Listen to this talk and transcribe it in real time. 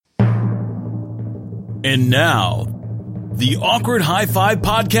And now, the Awkward High Five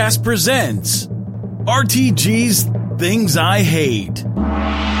Podcast presents RTG's Things I Hate.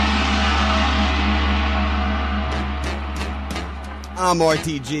 I'm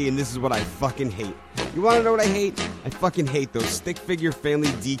RTG, and this is what I fucking hate. You wanna know what I hate? I fucking hate those stick figure family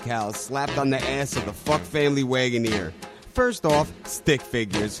decals slapped on the ass of the fuck family Wagoneer. First off, stick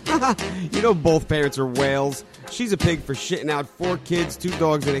figures. You know both parents are whales. She's a pig for shitting out 4 kids, 2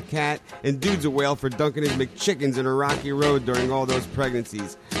 dogs, and a cat, and dude's a whale for dunking his McChickens in a rocky road during all those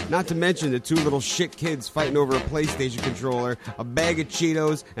pregnancies. Not to mention the 2 little shit kids fighting over a PlayStation controller, a bag of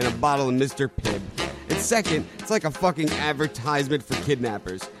Cheetos, and a bottle of Mr. Pibb. And second, it's like a fucking advertisement for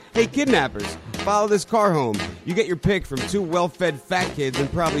kidnappers. Hey kidnappers, follow this car home. You get your pick from 2 well-fed fat kids and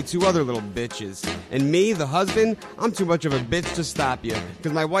probably 2 other little bitches. And me, the husband, I'm too much of a bitch to stop you.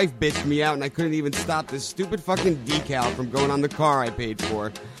 Because my wife bitched me out and I couldn't even stop this stupid fucking decal from going on the car I paid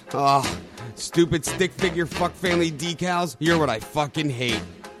for. Oh, stupid stick figure fuck family decals, you're what I fucking hate.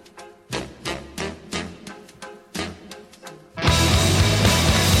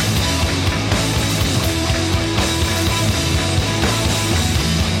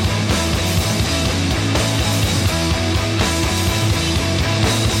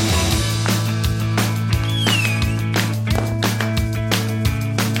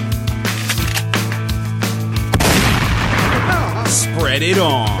 Spread it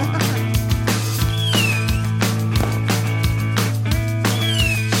on.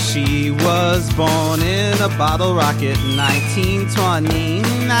 She was born in a bottle rocket, 1929.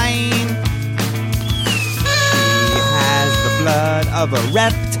 She has the blood of a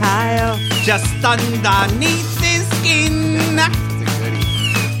reptile just underneath his skin. That's a goodie.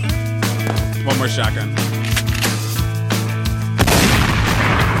 One more shotgun.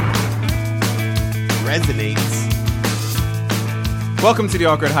 Resonates. Welcome to the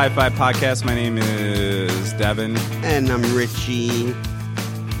Awkward High Five Podcast. My name is Devin. And I'm Richie.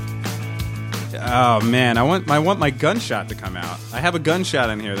 Oh man, I want my gunshot to come out. I have a gunshot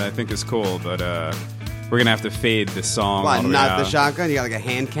in here that I think is cool, but we're gonna have to fade this song. What, all the way not out. the shotgun? You got like a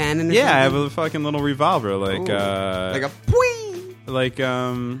hand cannon or Yeah, something? I have a fucking little revolver, like Ooh. Like a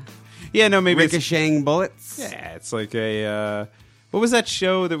pwee! yeah, no, maybe Ricocheting bullets? Yeah, it's like a what was that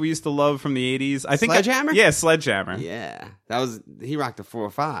show that we used to love from the 80s? I think Sledgehammer? Yeah, Sledgehammer. Yeah. He rocked a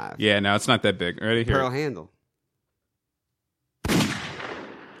 405. Yeah, no, it's not that big. Ready here. Pearl handle.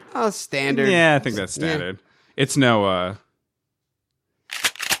 Oh, standard. Yeah, I think that's standard. It's no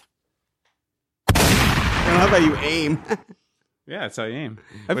How about you aim? yeah, that's how you aim.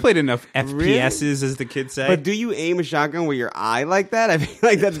 I've played enough FPSs, as the kids say. But do you aim a shotgun with your eye like that? I feel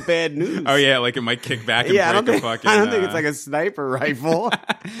like that's bad news. Oh yeah, like it might kick back and Yeah, I break don't a fucking. think it's like a sniper rifle.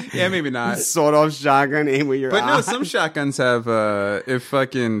 Yeah, maybe not. Sawed-off shotgun, aim with your But eye. no, some shotguns have. If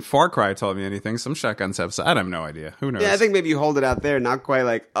fucking Far Cry told me anything, some shotguns have. So I have no idea. Who knows? Yeah, I think maybe you hold it out there, not quite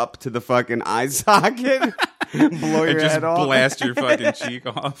like up to the fucking eye socket. Blow your and just head off. blast your fucking cheek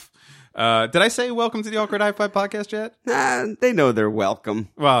off. Did I say welcome to the Awkward High Five Podcast yet? Nah, they know they're welcome.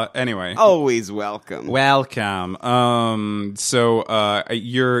 Well, anyway. Always welcome. Welcome. So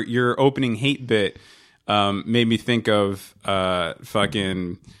your opening hate bit made me think of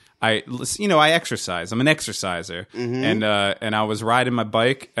fucking. I exercise. I'm an exerciser, and I was riding my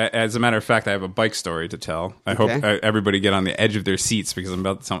bike. As a matter of fact, I have a bike story to tell. I hope everybody get on the edge of their seats because I'm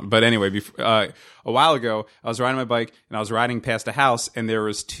about to tell. But anyway, a while ago, I was riding my bike and I was riding past a house, and there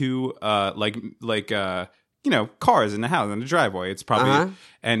was 2 cars in the house in the driveway. It's probably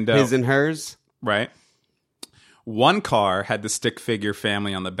and his and hers. right. One car had the stick figure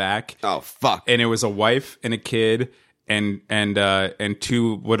family on the back. Oh fuck! And it was a wife and a kid. And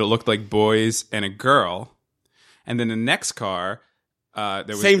 2 what it looked like boys and a girl, and then the next car,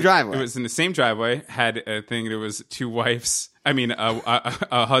 Same driveway. It was in the same driveway. Had a thing. There was 2 wives. I mean,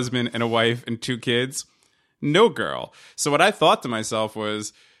 a husband and a wife and 2 kids. No girl. So what I thought to myself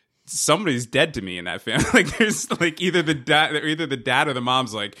was, somebody's dead to me in that family. Like there's like either the dad or the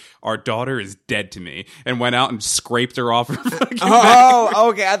mom's like, our daughter is dead to me, and went out and scraped her off her fucking back. Oh,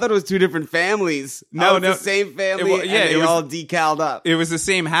 okay. I thought it was 2 different families. No, it's no. the same family. It was all decaled up. It was the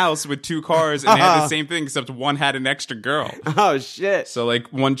same house with 2 cars, and they had the same thing, except one had an extra girl. Oh shit! So like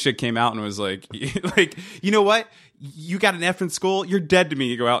one chick came out and was like, you know what? You got an F in school, you're dead to me.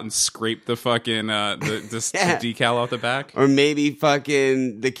 You go out and scrape the fucking the decal off the back. Or maybe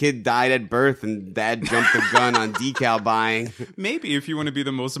fucking the kid died at birth and dad jumped the gun on decal buying. Maybe if you want to be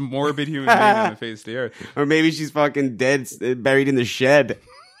the most morbid human being on the face of the earth. Or maybe she's fucking dead, buried in the shed.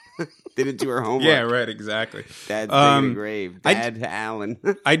 Didn't do her homework. Yeah, right, exactly. Dad's digging a grave. Dad Alan.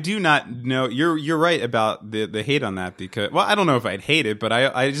 I do not know. You're right about the hate on that because I don't know if I'd hate it, but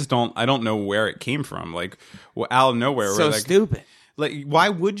I just don't know where it came from. Like out of nowhere. So like, stupid. Like, why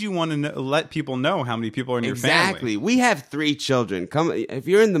would you want to let people know how many people are in your family? Exactly. We have 3 children. Come, if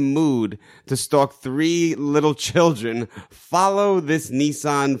you're in the mood to stalk 3 little children, follow this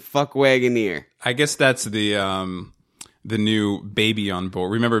Nissan fuck Wagoneer. I guess that's the new Baby on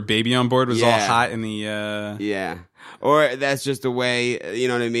Board. Remember Baby on Board was all hot in the... Yeah. Or that's just a way, you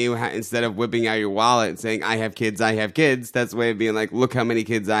know what I mean? Instead of whipping out your wallet and saying, I have kids, that's a way of being like, look how many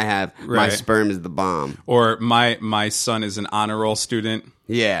kids I have. Right. My sperm is the bomb. Or my son is an honor roll student.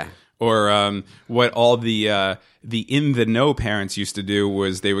 Yeah. Or what all the in the know parents used to do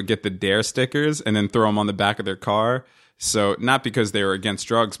was they would get the DARE stickers and then throw them on the back of their car. So not because they were against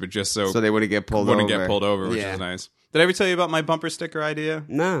drugs, but just so they wouldn't get pulled over. Which is nice. Did I ever tell you about my bumper sticker idea?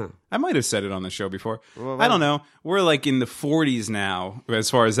 No. I might have said it on the show before. I don't know. We're like in the 40s now as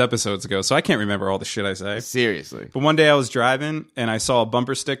far as episodes go, so I can't remember all the shit I say. Seriously. But one day I was driving and I saw a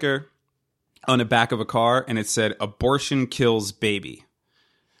bumper sticker on the back of a car and it said, "Abortion kills baby."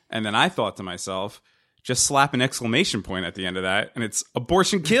 And then I thought to myself, just slap an exclamation point at the end of that and it's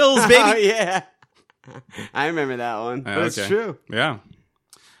 "Abortion kills baby." Oh, yeah. I remember that one. But it's true. Yeah.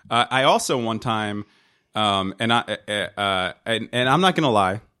 I also one time... and I'm not gonna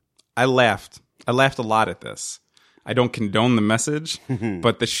lie, I laughed a lot at this. I don't condone the message,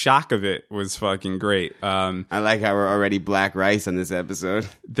 but the shock of it was fucking great. I like how we're already black rice on this episode.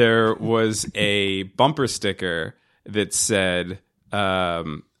 There was a bumper sticker that said,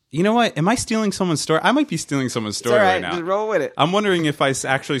 you know what? Am I stealing someone's story? I might be stealing someone's story right now. Just roll with it. I'm wondering if I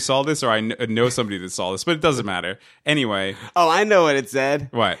actually saw this or I know somebody that saw this, but it doesn't matter. Anyway. Oh, I know what it said.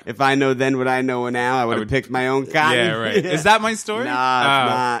 What? If I know then what I know now, I would have picked my own cotton. Yeah, right. Is that my story?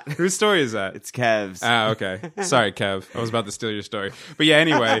 Nah, it's not. Whose story is that? It's Kev's. Okay. Sorry, Kev. I was about to steal your story. But yeah,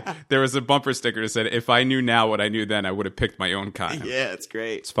 anyway, there was a bumper sticker that said, "If I knew now what I knew then, I would have picked my own cotton." Yeah, it's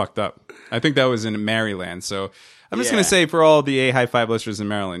great. It's fucked up. I think that was in Maryland, so... I'm just going to say, for all the A High Five listeners in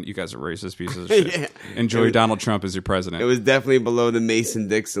Maryland, you guys are racist pieces of shit. Yeah. Enjoy Donald Trump as your president. It was definitely below the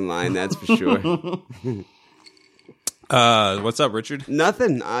Mason-Dixon line, that's for sure. What's up, Richard?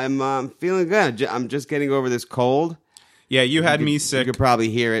 Nothing. I'm feeling good. I'm just getting over this cold. Yeah, you had me sick. You could probably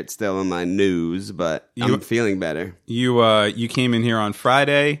hear it still in my news, but I'm feeling better. You came in here on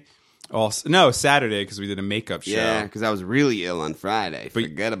Friday. Saturday, because we did a makeup show. Yeah, because I was really ill on Friday.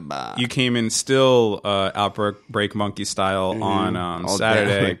 Forget about it. You came in still Outbreak Monkey style on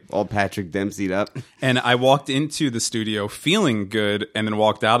Saturday. All Patrick Dempsey'd up. And I walked into the studio feeling good and then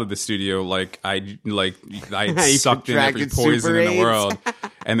walked out of the studio like I sucked in every poison in the world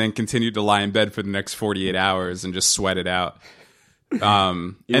and then continued to lie in bed for the next 48 hours and just sweat it out.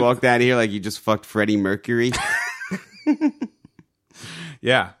 You walked out of here like you just fucked Freddie Mercury.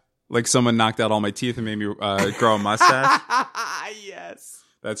 Yeah. Like someone knocked out all my teeth and made me grow a mustache. Yes.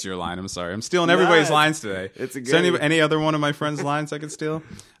 That's your line. I'm sorry. I'm stealing everybody's lines today. It's a good. Is there any other one of my friends' lines I could steal?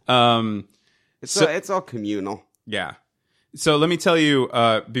 It's all communal. Yeah. So let me tell you,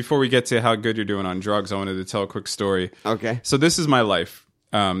 before we get to how good you're doing on drugs, I wanted to tell a quick story. Okay. So this is my life.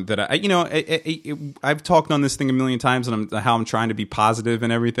 That I've talked on this thing a million times, and how I'm trying to be positive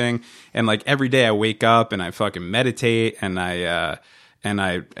and everything. And like every day I wake up and I fucking meditate and I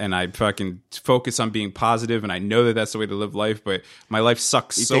fucking focus on being positive, and I know that that's the way to live life, but my life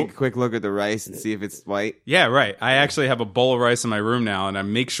sucks. You take a quick look at the rice and see if it's white? Yeah, right. I actually have a bowl of rice in my room now, and I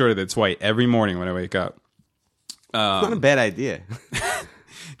make sure that it's white every morning when I wake up. It's not a bad idea.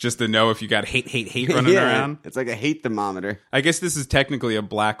 Just to know if you got hate running around. It's like a hate thermometer. I guess this is technically a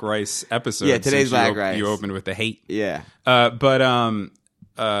black rice episode. Yeah, today's black rice. You opened with the hate. Yeah. What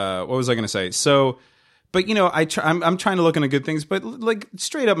was I going to say? So... But I'm trying to look into good things, but like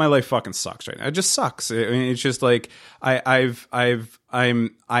straight up, my life fucking sucks right now. It just sucks. I mean, it's just like I've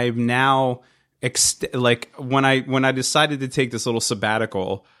now like when I decided to take this little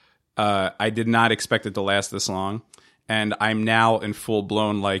sabbatical, I did not expect it to last this long, and I'm now in full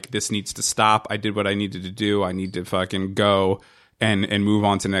blown like this needs to stop. I did what I needed to do. I need to fucking go and move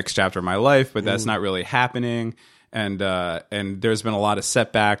on to the next chapter of my life, but that's not really happening. And there's been a lot of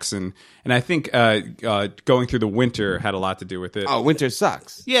setbacks, and I think going through the winter had a lot to do with it. Oh, winter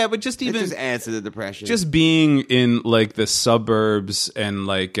sucks. Yeah, but it just adds to the depression. Just being in like the suburbs and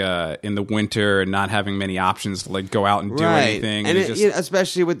like in the winter and not having many options to like go out and do anything, and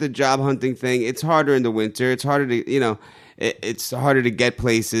especially with the job hunting thing, it's harder in the winter. It's harder to it's harder to get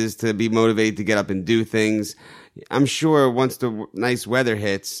places, to be motivated to get up and do things. I'm sure once the nice weather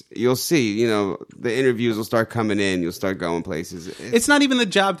hits, you'll see, you know, the interviews will start coming in. You'll start going places. It's not even the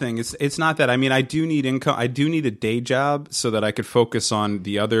job thing. It's not that. I mean, I do need income. I do need a day job so that I could focus on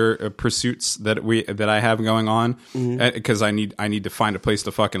the other pursuits that I have going on. Because I need to find a place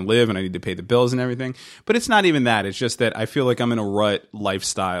to fucking live, and I need to pay the bills and everything. But it's not even that. It's just that I feel like I'm in a rut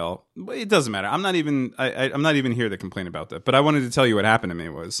lifestyle. It doesn't matter. I'm not even here to complain about that. But I wanted to tell you what happened to me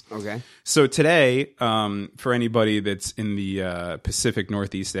was. Okay. So today, for anybody that's in the Pacific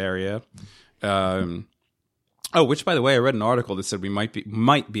Northeast area, which by the way, I read an article that said we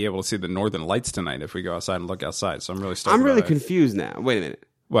might be able to see the Northern Lights tonight if we go outside and look outside. So I'm really stoked. I'm really about that. confused now. Wait a minute.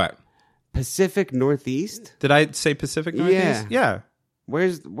 What? Pacific Northeast? Did I say Pacific Northeast? Yeah.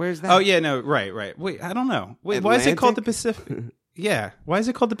 Where's that? Oh yeah, no, right. Wait, I don't know. Wait, why is it called the Pacific? Yeah, why is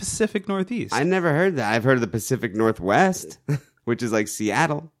it called the Pacific Northeast? I never heard that. I've heard of the Pacific Northwest, which is like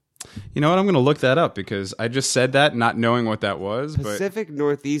Seattle. You know what? I'm going to look that up because I just said that not knowing what that was. Pacific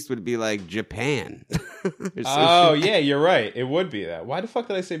Northeast would be like Japan. Oh yeah, you're right. It would be that. Why the fuck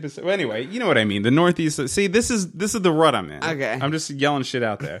did I say Pacific? Well, anyway, you know what I mean. The Northeast. See, this is the rut I'm in. Okay. I'm just yelling shit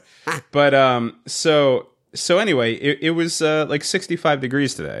out there. But so anyway, it was like 65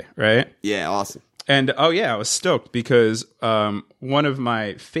 degrees today, right? Yeah, awesome. And oh yeah, I was stoked because one of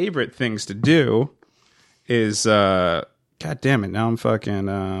my favorite things to do is God damn it! Now I'm fucking.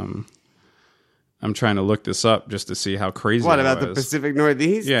 I'm trying to look this up just to see how crazy. What it about was. the Pacific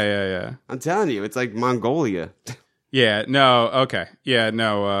Northeast? Yeah. I'm telling you, it's like Mongolia. Yeah. No. Okay. Yeah.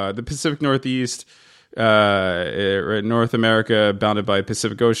 No. The Pacific Northeast, North America, bounded by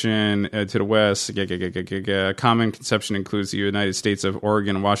Pacific Ocean to the west. Common conception includes the United States of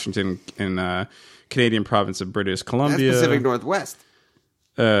Oregon, Washington, and Canadian province of British Columbia. That's Pacific Northwest.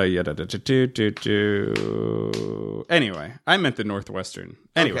 Anyway, I meant the Northwestern.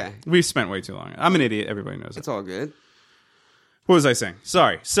 Anyway, Okay. We've spent way too long. I'm an idiot. Everybody knows It's it. all good. What was I saying?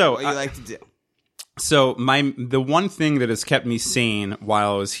 Sorry. So, What you like to do? so the one thing that has kept me sane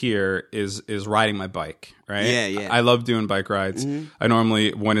while I was here is riding my bike. Right? Yeah. I love doing bike rides. I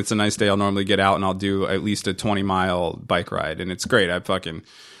normally, when it's a nice day, I'll normally get out and I'll do at least a 20-mile bike ride, and it's great.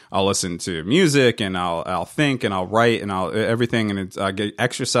 I'll listen to music and I'll think and I'll write and I'll everything, and I get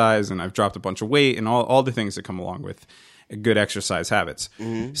exercise, and I've dropped a bunch of weight and all the things that come along with good exercise habits.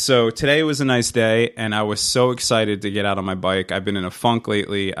 So today was a nice day, and I was so excited to get out on my bike. I've been in a funk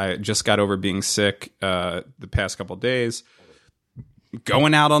lately. I just got over being sick the past couple of days.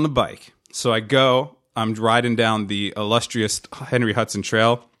 Going out on the bike. So I'm riding down the illustrious Henry Hudson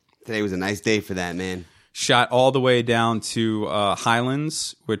Trail. Today was a nice day for that, man. Shot all the way down to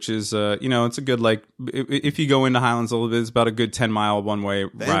Highlands, which is, it's a good, like, if you go into Highlands a little bit, it's about a good 10-mile one-way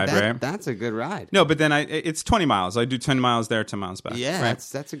ride, right? That's a good ride. No, but then it's 20 miles. I do 10 miles there, 10 miles back. Yeah, right?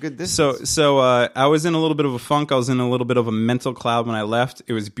 that's a good distance. So I was in a little bit of a funk. I was in a little bit of a mental cloud when I left.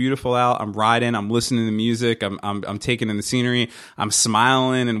 It was beautiful out. I'm riding. I'm listening to music. I'm taking in the scenery. I'm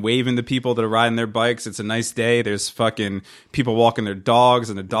smiling and waving to people that are riding their bikes. It's a nice day. There's fucking people walking their dogs,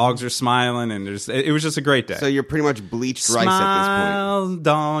 and the dogs are smiling, and it was just a great day. So you're pretty much bleached rice at this Smile,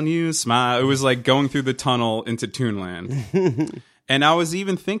 don't you smile. It was like going through the tunnel into Toonland. And I was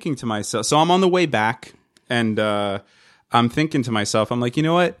even thinking to myself, so I'm on the way back, and I'm thinking to myself, I'm like, you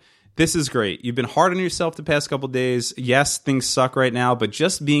know what? This is great. You've been hard on yourself the past couple days. Yes, things suck right now, but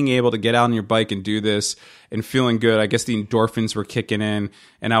just being able to get out on your bike and do this and feeling good, I guess the endorphins were kicking in.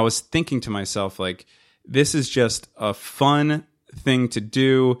 And I was thinking to myself, like, this is just a fun thing to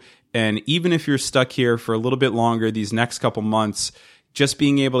do. And even if you're stuck here for a little bit longer, these next couple months, just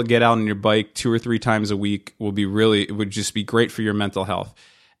being able to get out on your bike 2 or 3 times a week it would just be great for your mental health.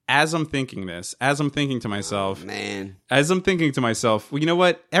 As I'm thinking to myself, well, you know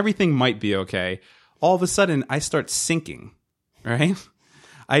what? Everything might be okay. All of a sudden, I start sinking, right?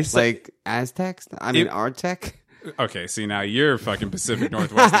 Like Aztecs? Artec? Okay, see, now you're fucking Pacific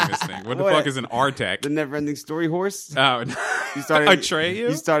Northwest in this thing. What the fuck is an Artec? The never-ending story horse? Oh, You started Atreyu?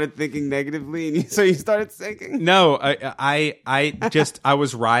 You started thinking negatively, and so you started sinking? No, I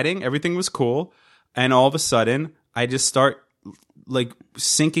was riding. Everything was cool. And all of a sudden, I just start like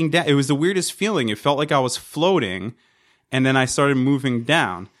sinking down. It was the weirdest feeling. It felt like I was floating, and then I started moving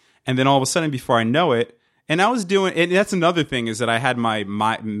down. And then all of a sudden, before I know it, and I was doing, and that's another thing, is that I had my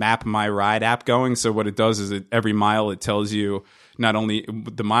Map My Ride app going. So what it does is every mile it tells you not only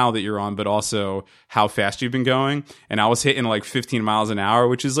the mile that you're on, but also how fast you've been going. And I was hitting like 15 miles an hour,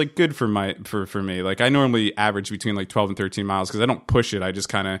 which is like good for me. Like I normally average between like 12 and 13 miles because I don't push it. I just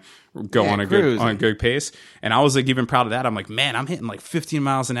kind of go on a good pace. And I was like even proud of that. I'm like, man, I'm hitting like 15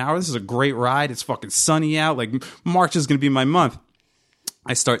 miles an hour. This is a great ride. It's fucking sunny out. Like March is going to be my month.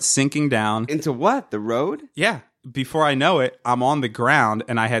 I start sinking down. Into what? The road? Yeah. Before I know it, I'm on the ground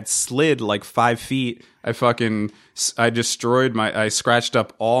and I had slid like 5 feet. I scratched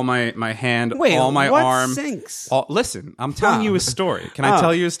up all my hand, all my arm. Sinks? Listen, I'm telling you a story. Can I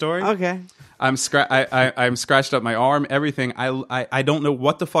tell you a story? Okay. I'm scratched up my arm, everything. I don't know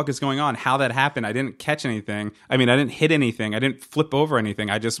what the fuck is going on, how that happened. I didn't catch anything. I mean, I didn't hit anything. I didn't flip over anything.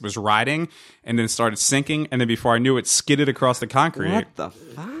 I just was riding and then started sinking. And then before I knew it, skidded across the concrete. What the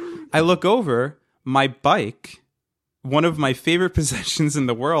fuck? I look over, my bike, one of my favorite possessions in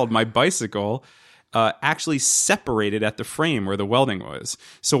the world, my bicycle, actually separated at the frame where the welding was.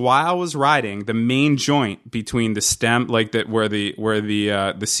 So while I was riding, the main joint between the stem, like that where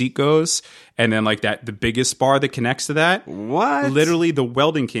the seat goes, and then like the biggest bar that connects to that, what? Literally, the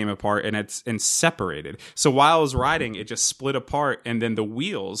welding came apart and separated. So while I was riding, it just split apart, and then the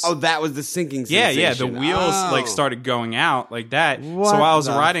wheels. Oh, that was the sinking sensation. Yeah. The wheels like started going out like that. What so while I was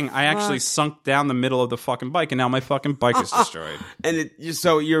the riding, I actually fuck? sunk down the middle of the fucking bike, and now my fucking bike is destroyed. And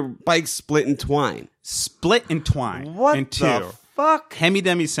so your bike split in twine. Split in twine. What in two. the fuck?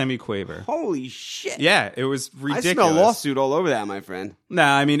 Hemi-demi semi-quaver. Holy shit. Yeah, it was ridiculous. I smell lawsuit all over that, my friend.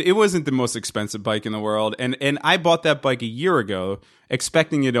 Nah, I mean, it wasn't the most expensive bike in the world. And I bought that bike a year ago,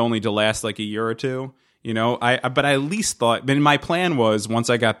 expecting it only to last like a year or two. You know, but I at least thought, but my plan was once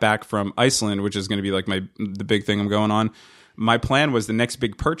I got back from Iceland, which is going to be like the big thing I'm going on, my plan was the next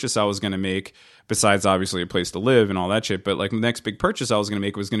big purchase I was going to make, besides obviously a place to live and all that shit, but like the next big purchase I was going to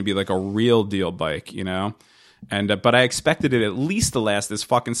make was going to be like a real deal bike, you know? And but I expected it at least to last this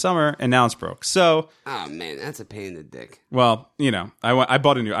fucking summer, and now it's broke. So, oh man, that's a pain in the dick. Well, you know, I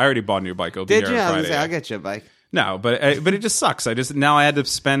already bought a new bike. It'll be Did here you? on I was Friday. gonna say, I'll get you a bike. No, but it just sucks. I ended up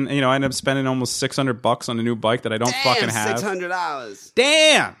spending almost $600 on a new bike that I don't fucking have. $600.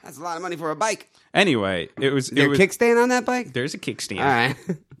 Damn, That's a lot of money for a bike. Anyway, it was Is there a kickstand on that bike? There's a kickstand. All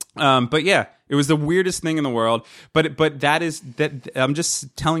right. But yeah, it was the weirdest thing in the world. But that I'm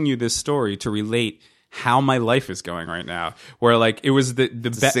just telling you this story to relate how my life is going right now. Where like it was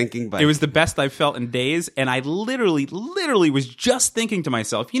the sinking bike. It was the best I've felt in days, and I literally was just thinking to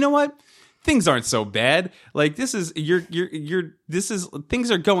myself, you know what? Things aren't so bad. Like things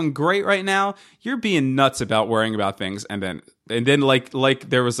are going great right now. You're being nuts about worrying about things, and then like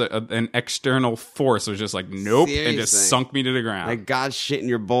there was an external force was just like nope, Seriously? and just sunk me to the ground. Like God shit in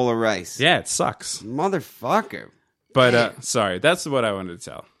your bowl of rice. Yeah, it sucks. Motherfucker. But sorry, that's what I wanted to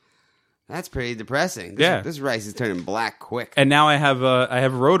tell. That's pretty depressing. This rice is turning black quick. And now I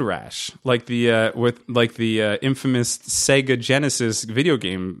have road rash, like the infamous Sega Genesis video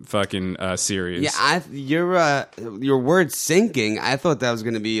game fucking series. Yeah, your word sinking. I thought that was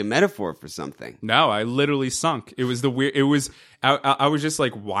going to be a metaphor for something. No, I literally sunk. It was the weird. It was. I was just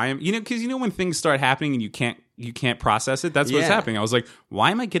like, why am because when things start happening and you can't process it. That's what's happening. I was like,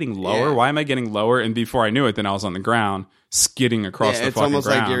 why am I getting lower? Yeah. Why am I getting lower? And before I knew it, then I was on the ground, skidding across the fucking ground. It's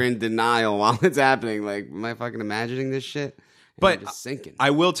almost like you're in denial while it's happening. Like, am I fucking imagining this shit? And But I'm just sinking.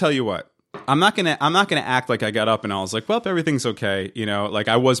 I will tell you what. I'm not gonna act like I got up and I was like, well, everything's okay. You know, like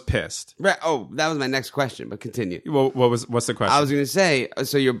I was pissed. Right. Oh, that was my next question. But continue. Well, what's the question? I was going to say.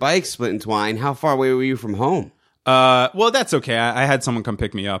 So your bike split in twine. How far away were you from home? Well, that's okay. I had someone come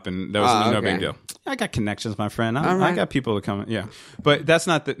pick me up, and that was no okay. big deal. I got connections, my friend. All right. I got people to come. Yeah, but that's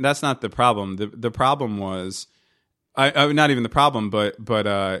not the problem. The problem was, I not even the problem, but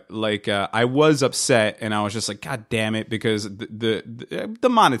I was upset, and I was just like, God damn it, because the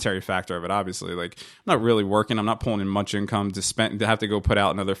monetary factor of it, obviously, like I'm not really working, I'm not pulling in much income to have to go put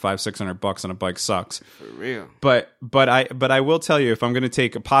out another $500-600 on a bike sucks. For real. But I will tell you, if I'm going to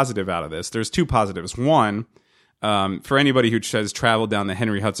take a positive out of this, there's two positives. One. For anybody who has traveled down the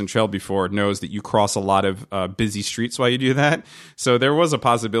Henry Hudson Trail before knows that you cross a lot of busy streets while you do that. So there was a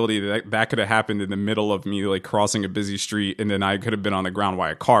possibility that could have happened in the middle of me like crossing a busy street, and then I could have been on the ground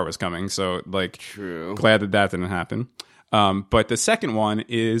while a car was coming. So like, True. Glad that didn't happen. But the second one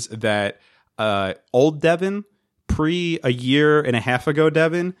is that old Devin, a year and a half ago,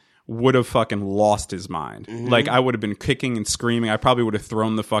 Devin would have fucking lost his mind. Mm-hmm. Like I would have been kicking and screaming. I probably would have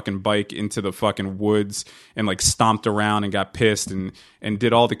thrown the fucking bike into the fucking woods and like stomped around and got pissed and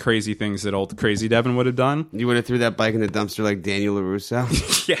did all the crazy things that old crazy Devin would have done. You would have threw that bike in the dumpster like Daniel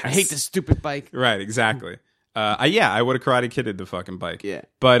LaRusso. Yes. I hate this stupid bike. Right, exactly. I would have karate kidded the fucking bike. Yeah.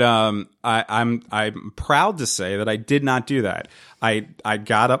 But I'm proud to say that I did not do that. I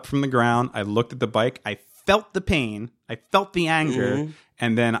got up from the ground. I looked at the bike. I felt the pain. I felt the anger. Mm-hmm.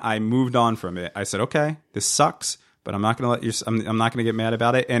 And then I moved on from it. I said, okay, this sucks, but I'm not going to I'm not going to get mad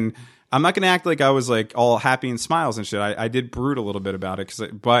about it. And I'm not going to act like I was like all happy and smiles and shit. I did brood a little bit about it,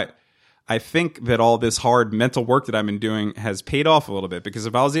 but I think that all this hard mental work that I've been doing has paid off a little bit, because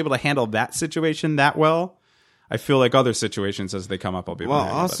if I was able to handle that situation that well, I feel like other situations as they come up, I'll be able to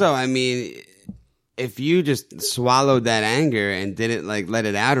handle also, I mean, if you just swallowed that anger and didn't like let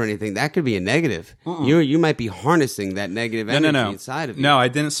it out or anything, that could be a negative. You might be harnessing that negative energy inside of you. No, I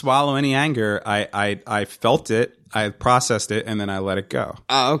didn't swallow any anger. I felt it. I processed it, and then I let it go.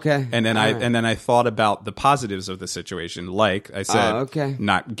 Oh, okay. And then I thought about the positives of the situation, like I said,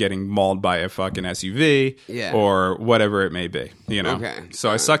 not getting mauled by a fucking SUV, or whatever it may be. You know. Okay.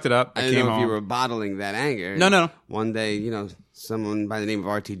 So I sucked it up. I didn't know if you were bottling that anger. No. One day, you know, someone by the name of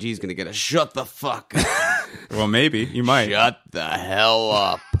RTG is going to get a shut the fuck. Well, maybe you might. Shut the hell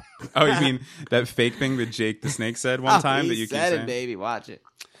up. Oh, you mean that fake thing that Jake the Snake said one time that you keep saying? He said it, baby. Watch it.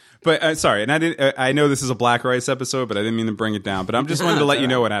 But sorry, and I didn't. I know this is a Black Rice episode, but I didn't mean to bring it down. But I'm just wanting to let you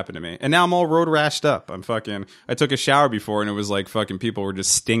know what happened to me. And now I'm all road rashed up. I took a shower before, and it was like fucking people were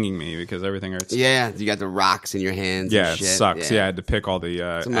just stinging me because everything hurts. Yeah, you got the rocks in your hands. Yeah, and shit. It sucks. Yeah, I had to pick all the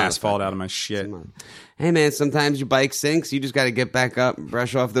asphalt out of my shit. Hey man, sometimes your bike sinks. You just got to get back up,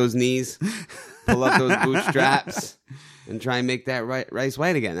 brush off those knees, pull up those bootstraps, and try and make that rice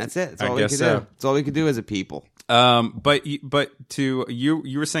white again. That's it. That's all we could do. That's all we could do as a people. But to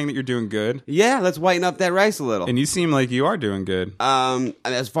you were saying that you're doing good. Yeah, let's whiten up that rice a little. And you seem like you are doing good. And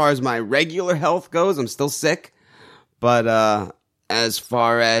as far as my regular health goes, I'm still sick. But as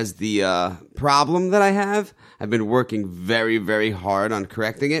far as the problem that I have, I've been working very, very hard on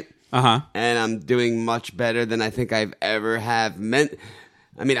correcting it. And I'm doing much better than I think I've ever have meant.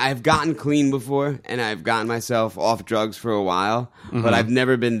 I mean, I've gotten clean before, and I've gotten myself off drugs for a while, but I've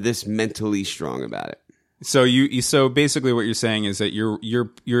never been this mentally strong about it. So so basically what you're saying is that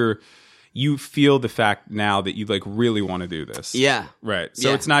you feel the fact now that you like really want to do this. Yeah. Right.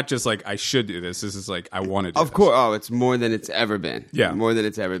 So it's not just like I should do this. This is like I want to do this. Of course. Oh, it's more than it's ever been. Yeah. More than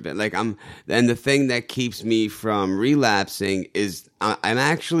it's ever been. Like and the thing that keeps me from relapsing is I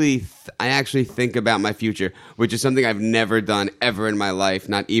actually think about my future, which is something I've never done ever in my life,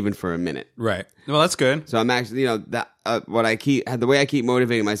 not even for a minute. Right. Well, that's good. So I'm actually, the way I keep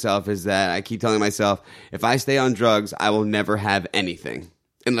motivating myself is that I keep telling myself, if I stay on drugs, I will never have anything.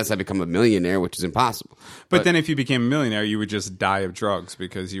 Unless I become a millionaire, which is impossible. But then if you became a millionaire, you would just die of drugs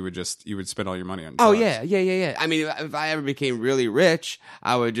because you would spend all your money on drugs. Oh, yeah. I mean, if I ever became really rich,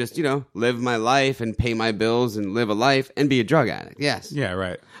 I would just, live my life and pay my bills and live a life and be a drug addict. Yes. Yeah,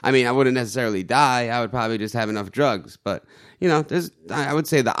 right. I mean, I wouldn't necessarily die. I would probably just have enough drugs. But, I would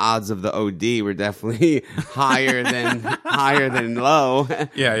say the odds of the OD were definitely higher than low.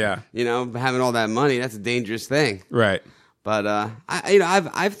 Yeah. Having all that money, that's a dangerous thing. Right. But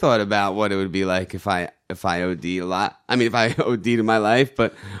I've thought about what it would be like if I OD a lot. I mean, if I OD to my life,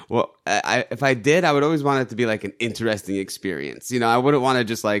 but if I did, I would always want it to be like an interesting experience. I wouldn't want to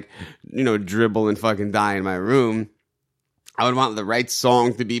just like dribble and fucking die in my room. I would want the right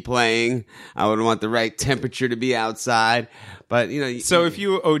song to be playing. I would want the right temperature to be outside. But so if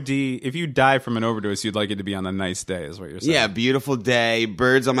you die from an overdose, you'd like it to be on a nice day, is what you're saying? Yeah, beautiful day,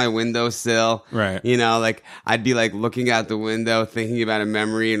 birds on my windowsill. Right. Like I'd be like looking out the window, thinking about a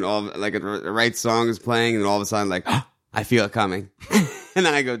memory, and all like the right song is playing, and all of a sudden, like I feel it coming. And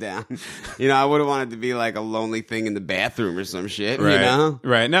then I go down. I wouldn't want it to be like a lonely thing in the bathroom or some shit, right.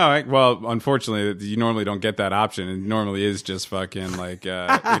 Right. No, well, unfortunately, you normally don't get that option. It normally is just fucking like,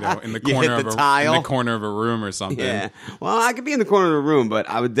 in the corner of a room or something. Yeah. Well, I could be in the corner of a room, but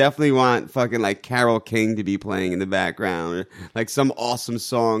I would definitely want fucking like Carole King to be playing in the background, or like some awesome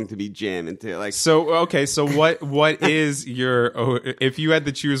song to be jamming to. Like, so what is your? If you had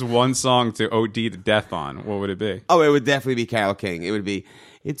to choose one song to OD to death on, what would it be? Oh, it would definitely be Carole King. It would be.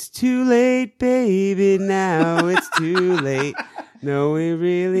 It's too late, baby, now it's too late. No, we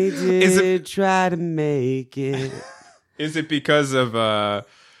really did try to make it. Is it because of the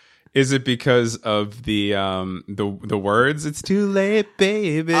words? It's too late,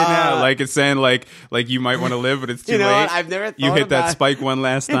 baby. Now, like it's saying like you might want to live, but it's too late. What? I've never thought you hit that spike one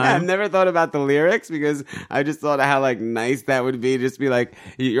last time. I've never thought about the lyrics because I just thought of how like nice that would be. Just be like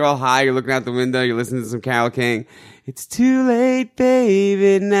you're all high, you're looking out the window, you're listening to some Carole King. It's too late,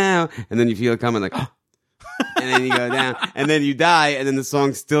 baby, now. And then you feel it coming like, and then you go down, and then you die, and then the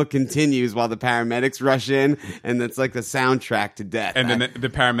song still continues while the paramedics rush in, and it's like the soundtrack to death. And then the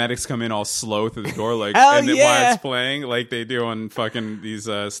paramedics come in all slow through the door, like, Hell and then yeah. while it's playing, like they do on fucking these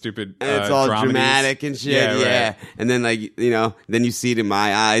stupid and it's all dramedies. dramatic and shit, yeah. Right. And then like, then you see it in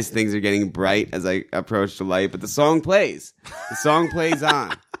my eyes, things are getting bright as I approach the light, but the song plays. The song plays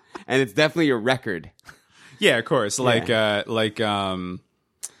on. And it's definitely a record. Yeah, of course. Like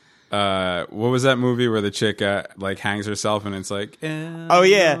what was that movie where the chick like hangs herself and it's like, Oh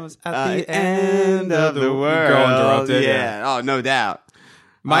yeah, at the end of the world. Girl Interrupted. Yeah. Oh, no doubt.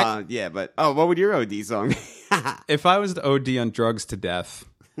 But what would your OD song be? If I was to OD on drugs to death,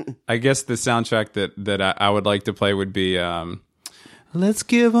 I guess the soundtrack that I would like to play would be Let's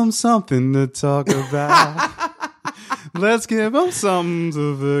Give Them Something to Talk About. Let's give them something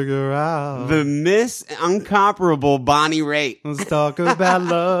to figure out. The Miss Uncomparable Bonnie Raitt. Let's talk about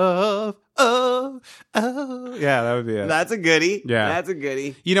love. Oh. Yeah, that would be it. That's a goodie. Yeah. That's a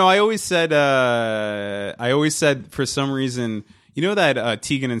goodie. You know, I always said for some reason, you know that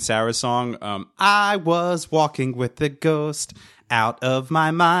Tegan and Sarah song, I was walking with the ghost out of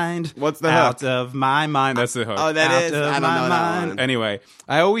my mind. What's the out hook? of my mind. That's the hook. Oh, that out is? Of I don't my know that mind. one. Anyway,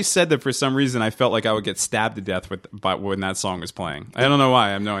 I always said that for some reason I felt like I would get stabbed to death when that song was playing. I don't know why.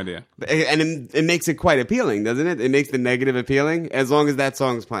 I have no idea. And it makes it quite appealing, doesn't it? It makes the negative appealing as long as that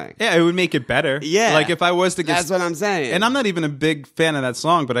song's playing. Yeah, it would make it better. Yeah. Like if I was to get... That's what I'm saying. And I'm not even a big fan of that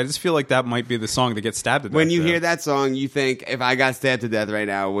song, but I just feel like that might be the song that gets stabbed to death. When you hear that song, you think, if I got stabbed to death right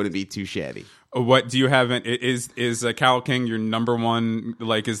now, it wouldn't be too shabby. What do you have? Is Carole King your number one?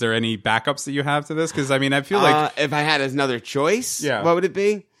 Like, is there any backups that you have to this? Because I mean, I feel like if I had another choice, Yeah. what would it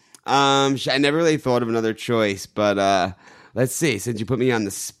be? I never really thought of another choice, but let's see. Since you put me on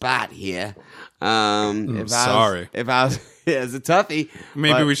the spot here, sorry. If I was, yeah, it's a toughie.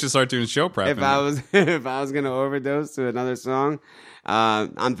 maybe but we should start doing show prep. If I was gonna overdose to another song,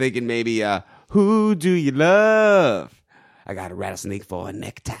 I'm thinking maybe "Who Do You Love?" I got a rattlesnake for a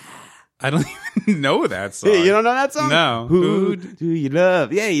necktie. I don't even know that song. You don't know that song? No. Who do you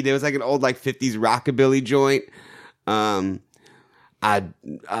love? Yeah, it was like an old 50s rockabilly joint. I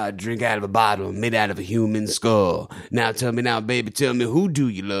drink out of a bottle made out of a human skull. Now tell me now, baby, tell me, who do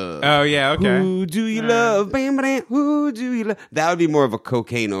you love? Oh yeah, okay. Who do you love? Bam, bam, who do you love? That would be more of a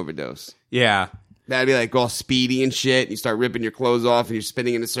cocaine overdose. Yeah, That'd be like all speedy and shit. You start ripping your clothes off and you're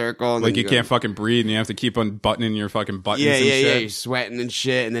spinning in a circle. And like then you can't fucking breathe, and you have to keep on buttoning your fucking buttons. Yeah, and yeah, shit. yeah. You're sweating and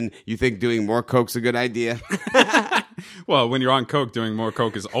shit, and then you think doing more coke's a good idea. Well, when you're on coke, doing more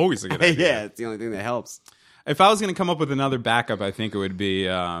coke is always a good idea. Yeah, it's the only thing that helps. If I was going to come up with another backup, I think it would be.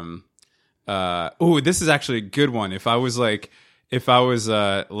 This is actually a good one. If I was say I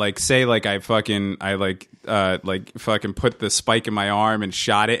fucking put the spike in my arm and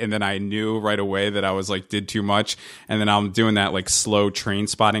shot it, and then I knew right away that I was did too much, and then I'm doing that slow train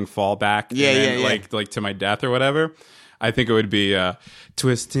spotting fallback, like to my death or whatever. I think it would be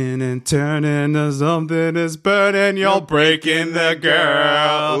twisting and turning as something is burning. You're breaking the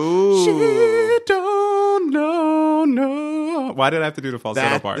girl. Ooh. She don't know, no. Why did I have to do the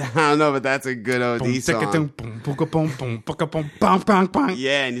falsetto part? I don't know, but that's a good OD song.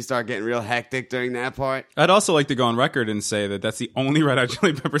 Yeah, and you start getting real hectic during that part. I'd also like to go on record and say that that's the only Red Hot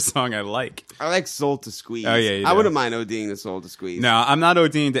Chili Peppers song I like. I like Soul to Squeeze. Oh, yeah, you I do. wouldn't mind ODing the Soul to Squeeze. No, I'm not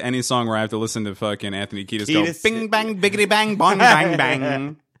ODing to any song where I have to listen to fucking Anthony Kiedis go Kiedis. bing bang biggity bang bong bang bang.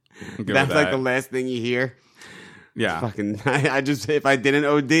 I'm good That's with like that. the last thing you hear. Yeah. Fucking, I just, if I didn't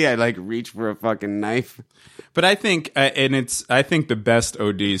OD, I'd reach for a fucking knife. But I think, I think the best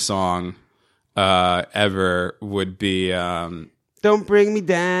OD song ever would be Don't bring me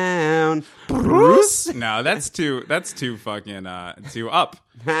down, Bruce. No, that's too fucking too up.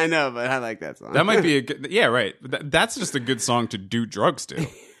 I know, but I like that song. That might be a good, yeah, right. That's just a good song to do drugs to,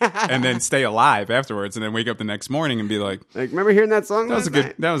 and then stay alive afterwards, and then wake up the next morning and be like, remember hearing that song? that was a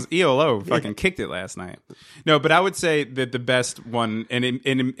good. That was ELO. Fucking kicked it last night. No, but I would say that the best one, and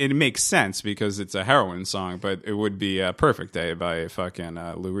it makes sense because it's a heroin song, but it would be "Perfect Day" by fucking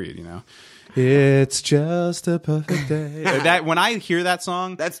Lou Reed. You know, it's just a perfect day. That when I hear that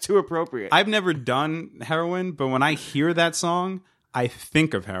song, That's too appropriate. I've never done heroin, but when I hear that song, I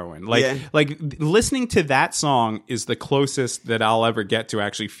think of heroin. Yeah. Like listening to that song is the closest that I'll ever get to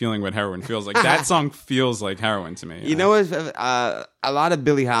actually feeling what heroin feels like. That song feels like heroin to me. You know what? A lot of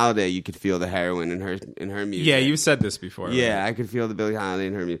Billie Holiday, you could feel the heroin in her music. Yeah, you said this before. Yeah, I could feel the Billie Holiday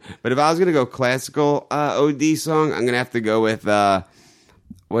in her music. But if I was gonna go classical OD song, I'm gonna have to go with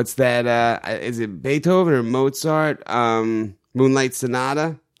what's that? Is it Beethoven or Mozart? Moonlight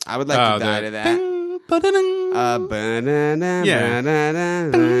Sonata. I would like to die to that.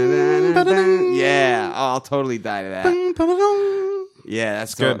 Yeah, I'll totally die to that. Yeah,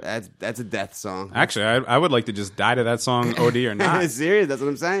 that's good. That's a death song. Actually, I would like to just die to that song, OD or not. Serious? That's what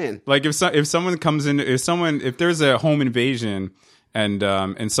I'm saying. Like if someone comes in, if there's a home invasion and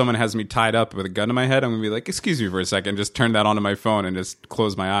someone has me tied up with a gun to my head, I'm gonna be like, excuse me for a second, just turn that onto my phone and just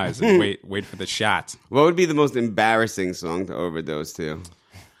close my eyes and wait for the shot. What would be the most embarrassing song to overdose to?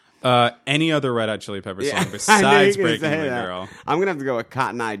 Any other Red Hot Chili Peppers song I knew besides you were gonna Breaking say the that. Girl? I'm gonna have to go with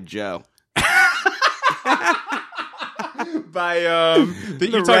Cotton Eye Joe. By The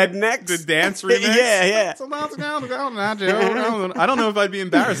Rednecks? the dance remix. Yeah. So let's go now, Joe. I don't know if I'd be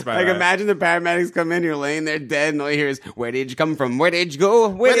embarrassed by Like, that. imagine the paramedics come in, you're laying there dead, and all you hear is, "Where did you come from? Where did you go?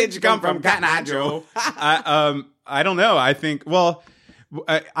 Where did you come from, Cotton Eye Joe?" I don't know. I think, well,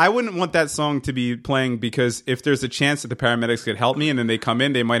 I wouldn't want that song to be playing because if there's a chance that the paramedics could help me and then they come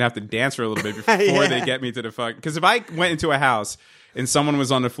in, they might have to dance for a little bit before Yeah. they get me to the fuck. Because if I went into a house and someone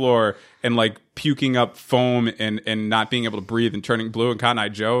was on the floor and like puking up foam and not being able to breathe and turning blue and Cotton Eye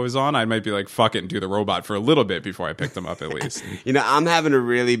Joe was on, I might be like, fuck it and do the robot for a little bit before I picked them up at least. You know, I'm having a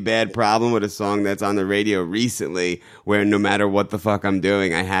really bad problem with a song that's on the radio recently where no matter what the fuck I'm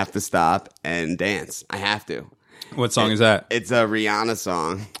doing, I have to stop and dance. I have to. What song is that? It's a Rihanna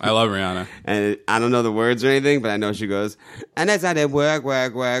song. I love Rihanna. And I don't know the words or anything, but I know she goes, and that's how they work. I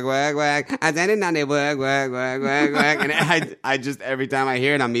said it, how they work. And I just, every time I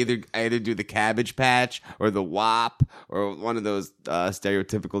hear it, I either do the Cabbage Patch or the WAP or one of those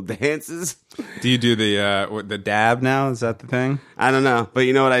stereotypical dances. Do you do the dab now? Is that the thing? I don't know. But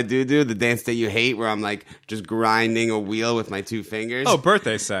you know what I do? The dance that you hate where I'm like just grinding a wheel with my two fingers. Oh,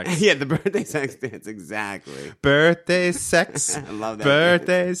 birthday sex. Yeah, the birthday sex dance, exactly. Birthday sex. I love that.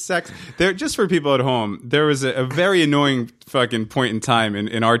 Birthday sex. There, just for people at home, there was a very annoying fucking point in time in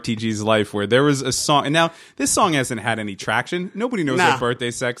RTG's life where there was a song. And now, this song hasn't had any traction. Nobody knows what birthday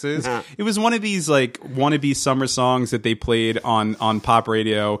sex is. Nah. It was one of these like wannabe summer songs that they played on pop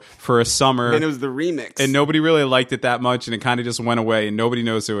radio for a summer. And it was the remix. And nobody really liked it that much, and it kind of just went away, and nobody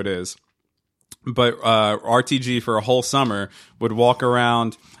knows who it is. But RTG for a whole summer would walk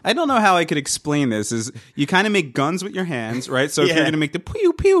around. I don't know how I could explain this. Is you kind of make guns with your hands, right? So if you're Yeah. going to make the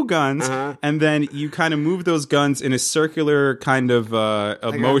pew pew guns, and then you kind of move those guns in a circular kind of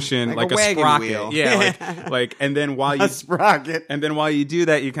motion, like a a wagon sprocket. wheel. Yeah, like, and then while you a sprocket. and then while you do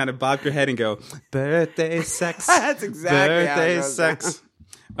that, you kind of bob your head and go, birthday sex. That's exactly how it birthday goes sex.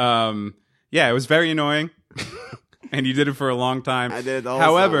 Yeah, it was very annoying. And you did it for a long time. I did it the whole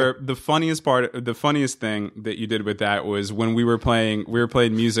However, the funniest thing that you did with that was when we were playing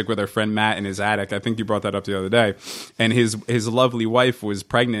music with our friend Matt in his attic. I think you brought that up the other day. And his lovely wife was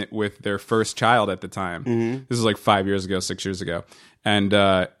pregnant with their first child at the time. Mm-hmm. This was like 6 years ago.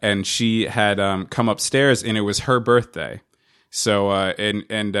 And she had come upstairs and it was her birthday. So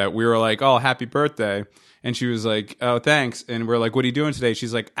and we were like, "Oh, happy birthday." And she was like, "Oh, thanks." And we're like, "What are you doing today?"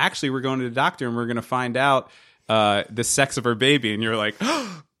 She's like, "Actually, we're going to the doctor and we're going to find out the sex of her baby." And you're like,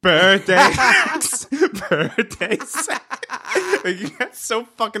 oh, birthday sex. Birthday sex. Like, you got so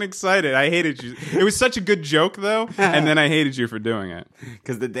fucking excited. I hated you. It was such a good joke, though. And then I hated you for doing it.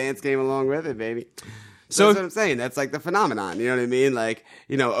 Because the dance came along with it, baby. So That's what I'm saying. That's like the phenomenon. You know what I mean? Like,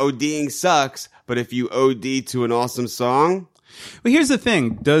 you know, ODing sucks, but if you OD to an awesome song... Well, here's the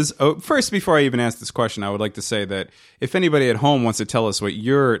thing. First, before I even ask this question, I would like to say that if anybody at home wants to tell us what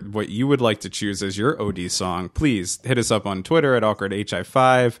you would like to choose as your OD song, please hit us up on Twitter at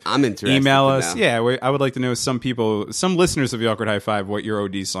awkwardhi5. I'm interested. Email to us. know. Yeah, I would like to know some listeners of the Awkward High Five, what your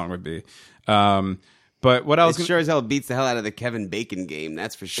OD song would be. But what I was It sure as hell beats the hell out of the Kevin Bacon game,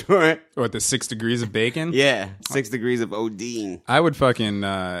 that's for sure. or the 6 degrees of bacon. Yeah, 6 degrees of ODing. I would fucking.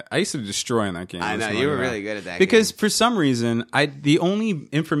 I used to destroy in that game. I know, That's you were what really good at that because game. for some reason, the only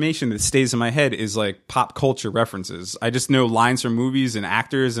information that stays in my head is like pop culture references. I just know lines from movies and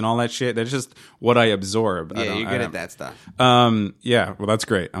actors and all that shit. That's just what I absorb. Yeah, you're good at that stuff. Yeah, well, that's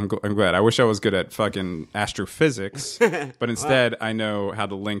great. I'm glad. I wish I was good at fucking astrophysics, but instead I know how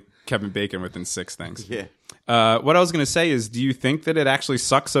to link Kevin Bacon within 6 things. Yeah. What I was going to say is, do you think that it actually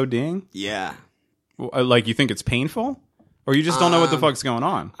sucks ODing? Yeah. Like, you think it's painful? Or you just don't know what the fuck's going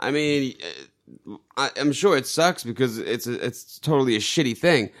on? I mean, I'm sure it sucks because it's totally a shitty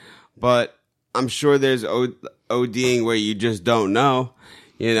thing, but I'm sure there's ODing where you just don't know,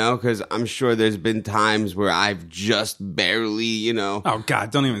 you know, because I'm sure there's been times where I've just barely, you know, Oh, God,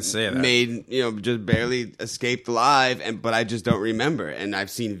 don't even say that. just barely escaped alive, but I just don't remember. And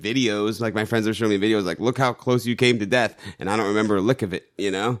I've seen videos, like my friends have shown me videos, like, look how close you came to death, and I don't remember a lick of it, you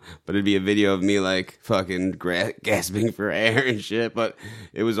know? But it'd be a video of me, like, fucking gasping for air and shit, but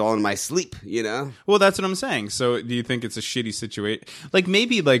it was all in my sleep, you know? Well, that's what I'm saying. So do you think it's a shitty situation? Like,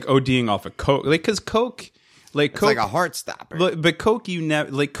 maybe, like, ODing off of Coke. Like, because Coke... Like, It's Coke, like a heart stopper. but Coke,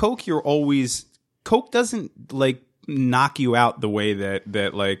 you're always... Coke doesn't, like, knock you out the way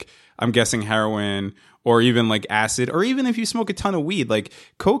that like I'm guessing heroin or even like acid, or even if you smoke a ton of weed, like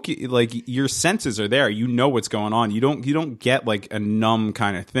coke, like your senses are there. You know what's going on. You don't get like a numb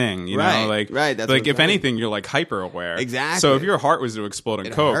kind of thing. You know, like That's like if anything, you're like hyper aware. Exactly. So if your heart was to explode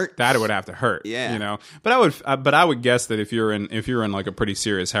in coke, hurts. that would have to hurt. Yeah. You know. But I would guess that if you're in like a pretty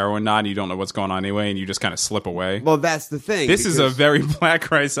serious heroin knot, and you don't know what's going on anyway, and you just kind of slip away. Well, that's the thing. This is a very Black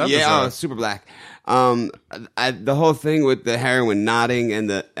Christ episode. Yeah, super black. The whole thing with the heroin nodding and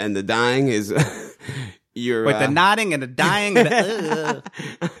the dying is you're with the nodding and the dying.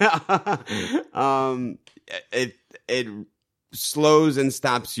 And it slows and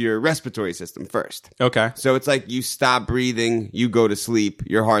stops your respiratory system first. Okay. So it's like you stop breathing, you go to sleep,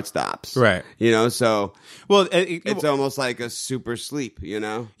 your heart stops. Right. You know, so well, it's almost like a super sleep, you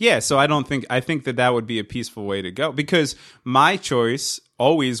know? Yeah, so I think that would be a peaceful way to go, because my choice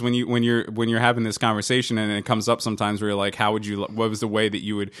always when you're having this conversation and it comes up sometimes where you're like, what was the way that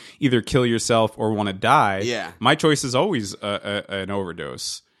you would either kill yourself or want to die? Yeah. My choice is always an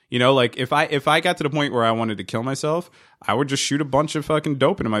overdose. You know, like if I got to the point where I wanted to kill myself, I would just shoot a bunch of fucking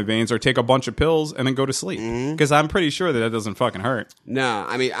dope into my veins or take a bunch of pills and then go to sleep. Because I'm pretty sure that doesn't fucking hurt. No,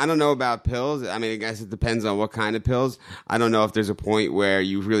 I mean, I don't know about pills. I mean, I guess it depends on what kind of pills. I don't know if there's a point where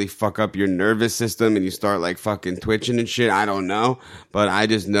you really fuck up your nervous system and you start like fucking twitching and shit. I don't know. But I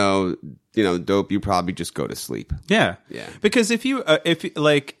just know, you know, dope, you probably just go to sleep. Yeah. Yeah. Because if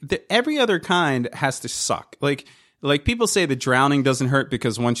every other kind has to suck. Like people say that drowning doesn't hurt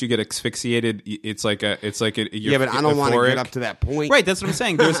because once you get asphyxiated, it's like you're Yeah, but I don't want to get up to that point. Right, that's what I'm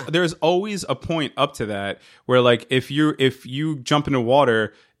saying. There's always a point up to that where like if you jump into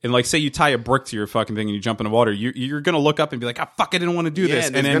water and like say you tie a brick to your fucking thing and you jump into water, you're gonna look up and be like, fuck, I didn't want to do this,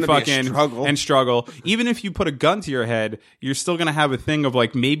 and then fucking struggle. Even if you put a gun to your head, you're still gonna have a thing of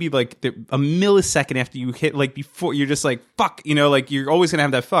like maybe like a millisecond after you hit, like before you're just like fuck, you know, like you're always gonna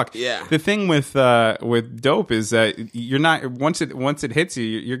have that fuck. Yeah. The thing with dope is that you're not once it hits you,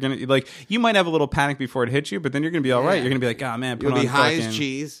 you're gonna like you might have a little panic before it hits you, but then you're gonna be all right. You're gonna be like, man, you'll be high as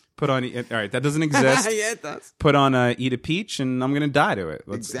cheese. Put on, all right, that doesn't exist. Yeah, it does. Put on Eat a Peach, and I'm going to die to it.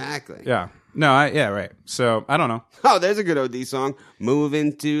 Exactly. Yeah. No, yeah, right. So, I don't know. Oh, there's a good OD song.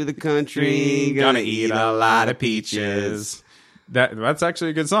 Moving to the country, gonna eat a lot of peaches. That's actually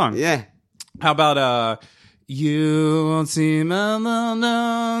a good song. Yeah. How about, you won't see me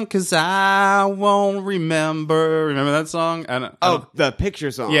alone, cause I won't remember. Remember that song? The picture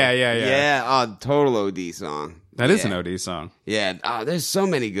song. Yeah. Yeah, total OD song. That is an OD song. Yeah. Oh, there's so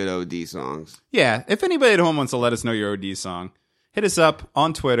many good OD songs. Yeah. If anybody at home wants to let us know your OD song, hit us up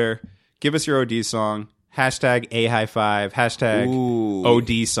on Twitter. Give us your OD song. Hashtag #AHigh5. Hashtag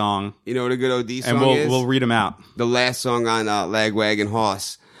OD song. You know what a good OD song is? is? And we'll read them out. The last song on Lagwagon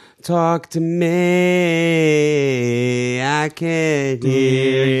Hoss. Talk to me. I can't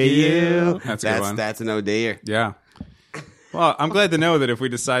hear you. That's a good one. That's an ODer. Yeah. Well, I'm glad to know that if we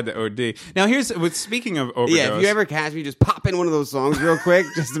decide to OD. Now, speaking of overdose. Yeah, if you ever catch me, just pop in one of those songs real quick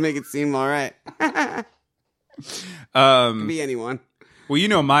just to make it seem all right. Could be anyone. Well, you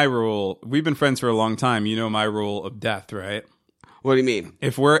know my rule. We've been friends for a long time. You know my rule of death, right? What do you mean?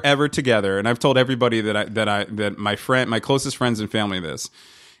 If we're ever together, and I've told everybody that my closest friends and family this.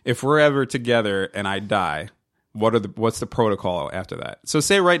 If we're ever together and I die, what's the protocol after that? So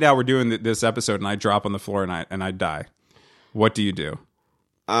say right now we're doing this episode and I drop on the floor and I die. What do you do?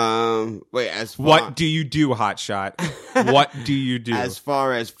 What do you do, Hotshot? What do you do? As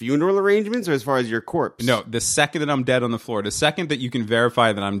far as funeral arrangements or as far as your corpse? No, the second that I'm dead on the floor, the second that you can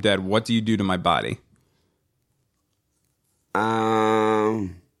verify that I'm dead, what do you do to my body?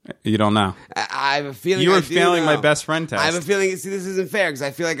 You don't know. I have a feeling you were failing my best friend test. I have a feeling, this isn't fair because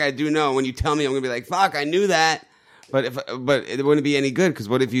I feel like I do know. When you tell me, I'm going to be like, fuck, I knew that. But it wouldn't be any good because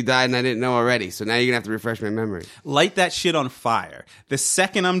what if you died and I didn't know already? So now you're going to have to refresh my memory. Light that shit on fire. The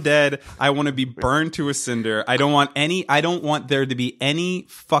second I'm dead, I want to be burned to a cinder. I don't want there to be any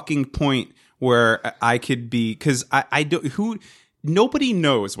fucking point where I could be, because nobody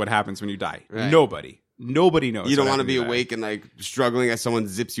knows what happens when you die. Right. Nobody knows. You don't want to be awake and like struggling as someone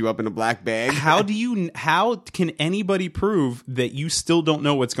zips you up in a black bag. How can anybody prove that you still don't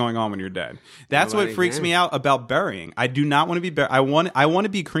know what's going on when you're dead? That's what freaks me out about burying. I do not want to be buried. I want to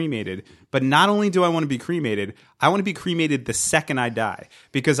be cremated, But not only do I want to be cremated, I want to be cremated the second I die,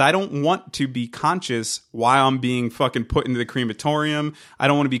 because I don't want to be conscious while I'm being fucking put into the crematorium. I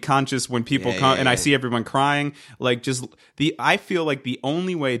don't want to be conscious when people come and I see everyone crying. Like, I feel like the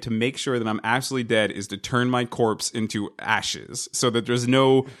only way to make sure that I'm absolutely dead is to turn my corpse into ashes, so that there's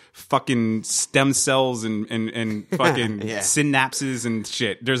no fucking stem cells and fucking synapses and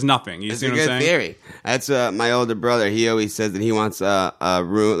shit. There's nothing. You see what I'm saying? That's a good theory. That's my older brother. He always says that he wants a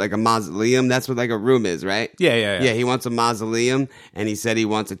room, like a mausoleum. That's what like a room is, right? Yeah. Yeah, he wants a mausoleum, and he said he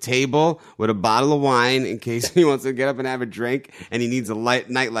wants a table with a bottle of wine in case he wants to get up and have a drink, and he needs a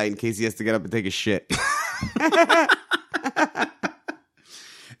nightlight in case he has to get up and take a shit.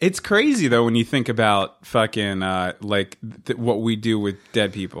 It's crazy though when you think about fucking what we do with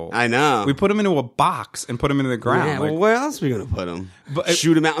dead people. I know. We put them into a box and put them into the ground. Yeah, well, where else are we gonna put them?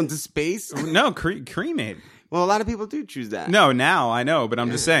 Shoot them out into space? No, cremate. Well, a lot of people do choose that. No, now I know, but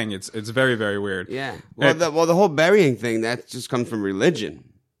I'm just saying it's very, very weird. Yeah. Well, the whole burying thing, that just comes from religion,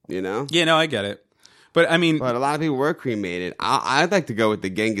 you know? Yeah, no, I get it. But I mean, but a lot of people were cremated. I'd like to go with the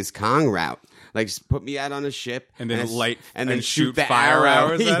Genghis Khan route. Like, just put me out on a ship and then then shoot the fire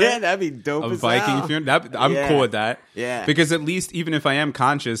arrows. Yeah, that'd be dope. A as Viking hell. funeral. I'm cool with that. Yeah, because at least even if I am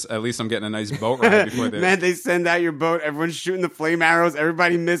conscious, at least I'm getting a nice boat ride before this. Man, they send out your boat. Everyone's shooting the flame arrows.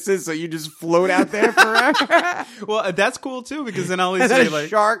 Everybody misses, so you just float out there forever. Well, that's cool too, because then I'll and say then a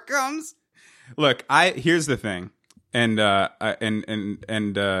shark comes. Look, here's the thing. And I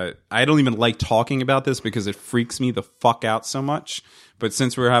don't even like talking about this because it freaks me the fuck out so much. But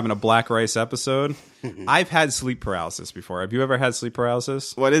since we're having a Black Rice episode, I've had sleep paralysis before. Have you ever had sleep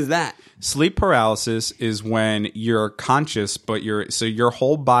paralysis? What is that? Sleep paralysis is when you're conscious, but your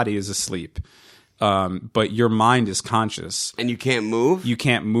whole body is asleep. But your mind is conscious. And you can't move? You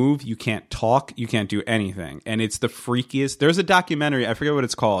can't move. You can't talk. You can't do anything. And it's the freakiest. There's a documentary. I forget what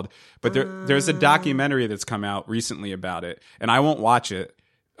it's called. But there's a documentary that's come out recently about it. And I won't watch it.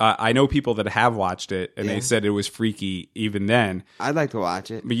 I know people that have watched it. And they said it was freaky even then. I'd like to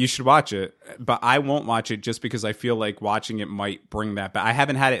watch it. But you should watch it. But I won't watch it just because I feel like watching it might bring that back. I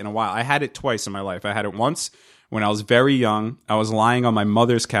haven't had it in a while. I had it twice in my life. I had it once when I was very young. I was lying on my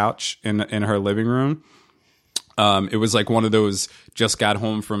mother's couch in her living room. It was like one of those just got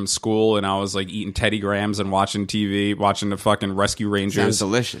home from school and I was like eating Teddy Grahams and watching TV, watching the fucking Rescue Rangers. Sounds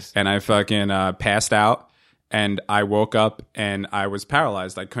delicious. And I fucking passed out and I woke up and I was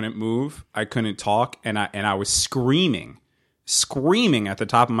paralyzed. I couldn't move. I couldn't talk. And I was screaming at the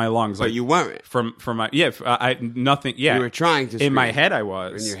top of my lungs. But like, you weren't. From my nothing. Yeah, you were trying to. In my head, I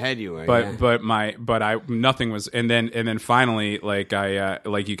was. In your head, you were. But nothing was. And then finally, like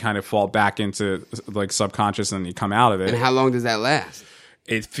you kind of fall back into like subconscious, and you come out of it. And how long does that last?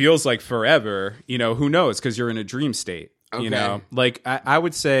 It feels like forever. You know, who knows? Because you're in a dream state. Okay. You know, like I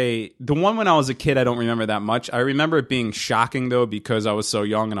would say the one when I was a kid, I don't remember that much. I remember it being shocking though because I was so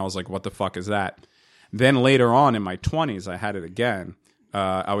young, and I was like, "What the fuck is that?" Then later on in my 20s, I had it again.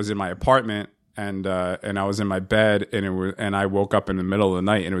 I was in my apartment and I was in my bed and I woke up in the middle of the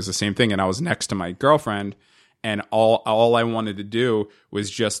night and it was the same thing. And I was next to my girlfriend and all I wanted to do was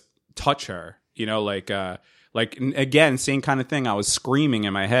just touch her, you know, like again, same kind of thing. I was screaming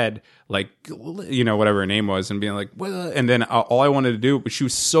in my head, like, you know, whatever her name was and being like, what? And then all I wanted to do, but she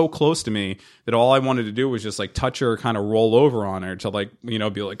was so close to me that all I wanted to do was just like touch her, kind of roll over on her to like, you know,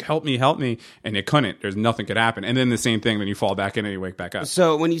 be like, help me. And it couldn't, there's nothing could happen. And then the same thing, then you fall back in and you wake back up.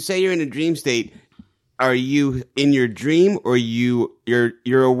 So when you say you're in a dream state, are you in your dream or you're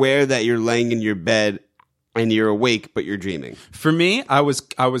aware that you're laying in your bed and you're awake, but you're dreaming? For me, I was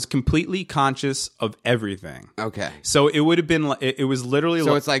completely conscious of everything. Okay. So it would have been like it was literally.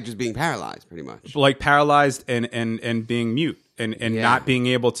 So it's like just being paralyzed, pretty much. Like paralyzed and being mute and not being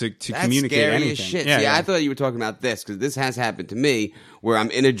able to communicate scary anything. As shit. Yeah, See, I thought you were talking about this because this has happened to me where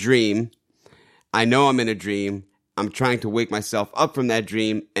I'm in a dream. I know I'm in a dream. I'm trying to wake myself up from that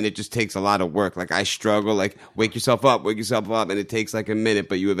dream, and it just takes a lot of work. Like, I struggle, like, wake yourself up, and it takes like a minute,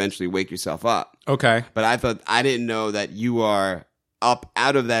 but you eventually wake yourself up. Okay. But I didn't know that you are up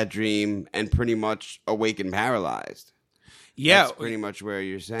out of that dream and pretty much awake and paralyzed. Yeah, that's pretty much where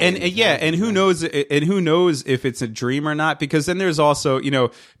you're saying. And who knows if it's a dream or not? Because then there's also, you know,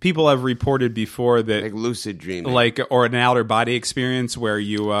 people have reported before that like lucid dreaming, or an outer body experience where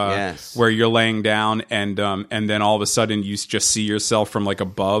you where you're laying down and then all of a sudden you just see yourself from like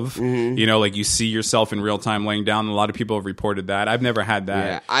above. Mm-hmm. You know, like you see yourself in real time laying down. A lot of people have reported that. I've never had that.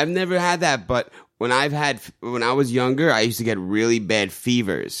 Yeah, I've never had that, but when I was younger, I used to get really bad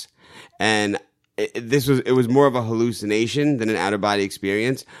fevers, and it was more of a hallucination than an outer body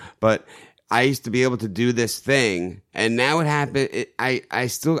experience. But I used to be able to do this thing, and now it happened. I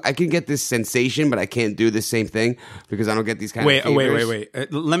can get this sensation, but I can't do the same thing because I don't get these kind of fevers.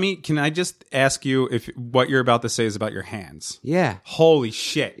 Wait. Can I just ask you if what you're about to say is about your hands? Yeah. Holy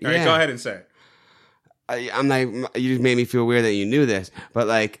shit. All right, go ahead and say it. I'm like, you just made me feel weird that you knew this, but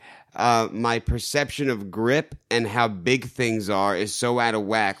like, my perception of grip and how big things are is so out of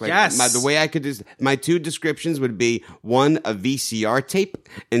whack. Like, yes. The way I could just, my two descriptions would be 1, a VCR tape,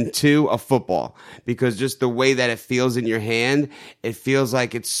 and 2, a football. Because just the way that it feels in your hand, it feels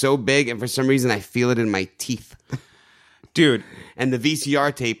like it's so big, and for some reason I feel it in my teeth. Dude. And the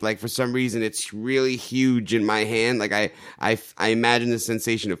VCR tape, like, for some reason, it's really huge in my hand. Like, I imagine the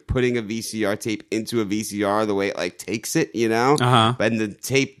sensation of putting a VCR tape into a VCR, the way it, like, takes it, you know? Uh-huh. But the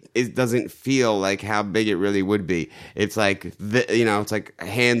tape, it doesn't feel like how big it really would be. It's like, it's like a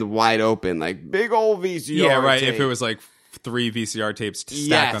hand wide open, like, big old VCR Yeah, right. tape. If it was, like, 3 VCR tapes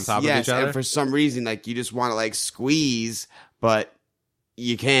stacked on top of each other. And for some reason, like, you just want to, like, squeeze, but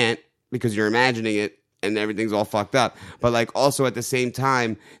you can't because you're imagining it. And everything's all fucked up, but like also at the same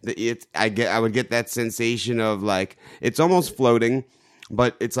time, I would get that sensation of like it's almost floating,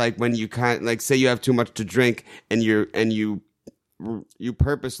 but it's like when you like say you have too much to drink and you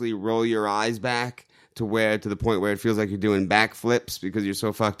purposely roll your eyes back to the point where it feels like you're doing backflips because you're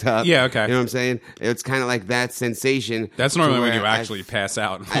so fucked up. Yeah, okay. You know what I'm saying? It's kind of like that sensation. That's normally when you actually pass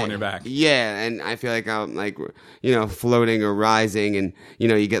out on your back. Yeah, and I feel like I'm like, floating or rising, and,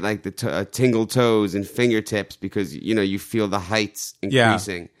 you get like the tingle toes and fingertips because, you feel the heights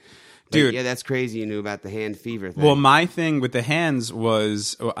increasing. Yeah. Dude. Yeah, that's crazy you knew about the hand fever thing. Well, my thing with the hands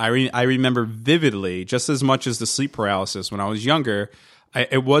was, I remember vividly, just as much as the sleep paralysis when I was younger,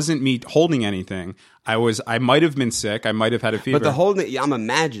 it wasn't me holding anything. I might have been sick. I might have had a fever. But the holding, I'm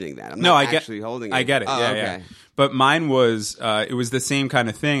imagining that. I'm not actually holding it. I get it. Oh, yeah, okay. yeah. But mine was, it was the same kind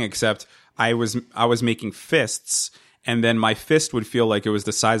of thing, except I was making fists. And then my fist would feel like it was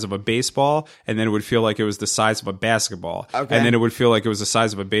the size of a baseball, and then it would feel like it was the size of a basketball, okay. And then it would feel like it was the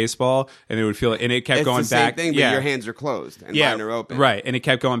size of a baseball, and it would feel, and it kept going back. It's the same thing, but your hands are closed and mine are open. Right, and it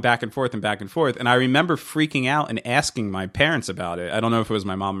kept going back and forth and back and forth. And I remember freaking out and asking my parents about it. I don't know if it was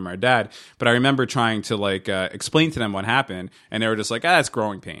my mom or my dad, but I remember trying to explain to them what happened, and they were just like, "That's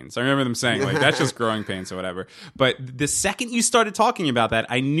growing pains." I remember them saying like, "That's just growing pains" or whatever. But the second you started talking about that,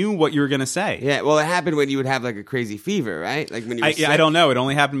 I knew what you were going to say. Yeah, well, it happened when you would have like a crazy fever, right? Like. I don't know. It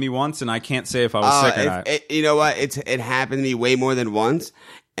only happened to me once, and I can't say if I was sick or not. You know what? It happened to me way more than once.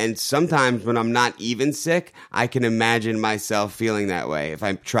 And sometimes when I'm not even sick, I can imagine myself feeling that way if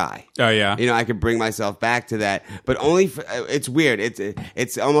I try. Oh, yeah. I could bring myself back to that. But only it's weird.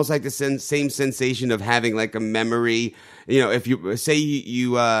 It's almost like the same sensation of having like a memory. If you say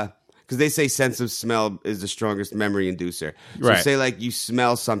because they say sense of smell is the strongest memory inducer. So right. Say like you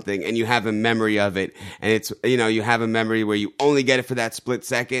smell something and you have a memory of it, and it's you have a memory where you only get it for that split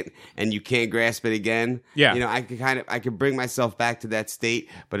second and you can't grasp it again. Yeah. I could bring myself back to that state,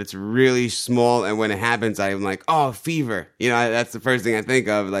 but it's really small, and when it happens, I'm like, oh, fever. That's the first thing I think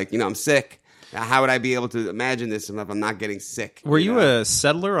of. Like, I'm sick. How would I be able to imagine this if I'm not getting sick? Were you a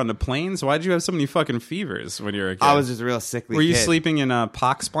settler on the plains? Why did you have so many fucking fevers when you were a kid? I was just a real sickly Were you kid. sleeping in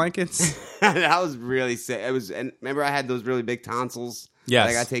pox blankets? I was really sick. And remember I had those really big tonsils? Yes.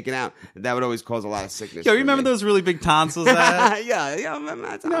 That I got taken out. That would always cause a lot of sickness. Yo, you remember those really big tonsils I had? Yeah, I remember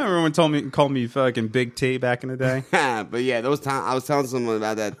that time. Everyone called me fucking Big T back in the day. But yeah, I was telling someone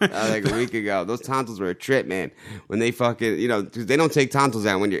about that like a week ago. Those tonsils were a trip, man. When they fucking, because they don't take tonsils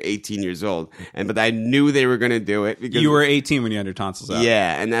out when you're 18 years old. But I knew they were going to do it. Because you were 18 when you had your tonsils out.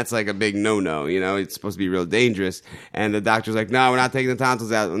 Yeah, and that's like a big no-no, It's supposed to be real dangerous. And the doctor's like, no, we're not taking the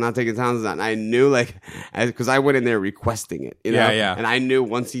tonsils out. We're not taking the tonsils out. And I knew, because I went in there requesting it, Yeah. And I knew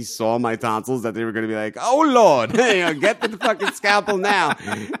once he saw my tonsils that they were going to be like, oh, Lord, get the fucking scalpel now.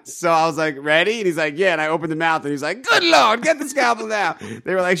 So I was like, ready? And he's like, yeah. And I opened the mouth and he's like, good Lord, get the scalpel now.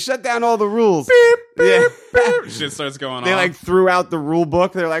 They were like, shut down all the rules. Beep, beep, beep. Shit starts going They on. threw out the rule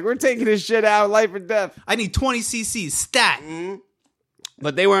book. They're like, we're taking this shit out, life or death. I need 20 cc's stat. Mm-hmm.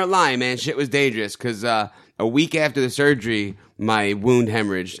 But they weren't lying, man. Shit was dangerous because a week after the surgery, my wound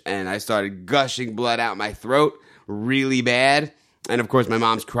hemorrhaged and I started gushing blood out my throat really bad. And, of course, my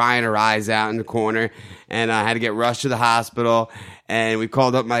mom's crying her eyes out in the corner. And I had to get rushed to the hospital. And we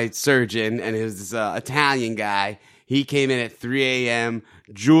called up my surgeon, and it was this Italian guy. He came in at 3 a.m.,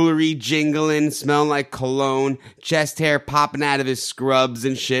 jewelry jingling, smelling like cologne, chest hair popping out of his scrubs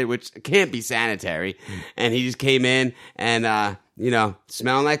and shit, which can't be sanitary. And he just came in and,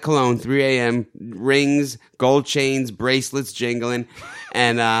 smelling like cologne, 3 a.m., rings, gold chains, bracelets jingling.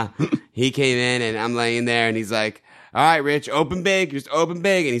 And he came in, and I'm laying there, and he's like, all right, Rich, open big, just open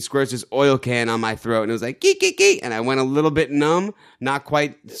big. And he squirts his oil can on my throat. And it was like, geek, geek, geek. And I went a little bit numb, not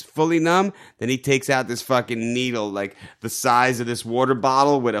quite fully numb. Then he takes out this fucking needle, like the size of this water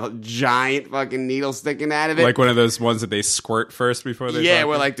bottle with a giant fucking needle sticking out of it. Like one of those ones that they squirt first before they Yeah,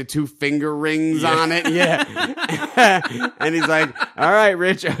 with like the 2 finger rings on it. Yeah. And he's like, all right,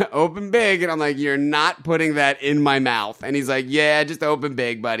 Rich, open big. And I'm like, you're not putting that in my mouth. And he's like, yeah, just open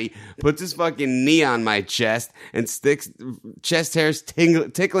big, buddy. Puts his fucking knee on my chest and sticks chest hairs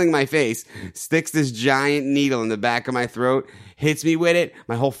tickling my face, sticks this giant needle in the back of my throat, hits me with it.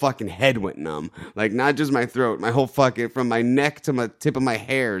 My whole fucking head went numb. Like, not just my throat, my whole fucking, from my neck to my tip of my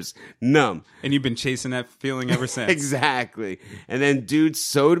hairs, numb. And you've been chasing that feeling ever since. Exactly. And then dude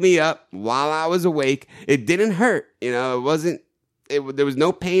sewed me up while I was awake. It didn't hurt. You know, it wasn't, there was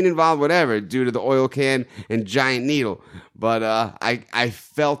no pain involved, whatever, due to the oil can and giant needle. But I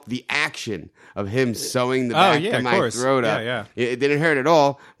felt the action of him sewing the back of my throat up. Yeah. It didn't hurt at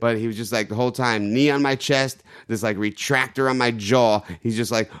all, but he was just like the whole time, knee on my chest, this like retractor on my jaw. He's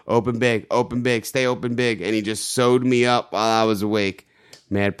just like, open big, stay open big. And he just sewed me up while I was awake.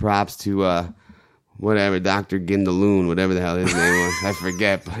 Mad props to whatever, Dr. Gindaloon, whatever the hell his name was. I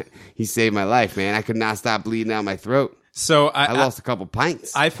forget, but he saved my life, man. I could not stop bleeding out my throat. So I lost a couple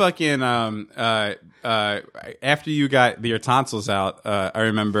pints. I fucking after you got your tonsils out, I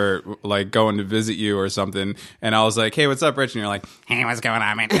remember like going to visit you or something, and I was like, "Hey, what's up, Rich?" And you're like, "Hey, what's going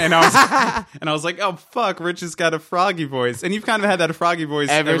on, man?" And I was like, "Oh fuck, Rich has got a froggy voice," and you've kind of had that froggy voice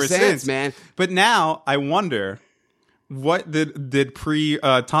ever since, man. But now I wonder, what did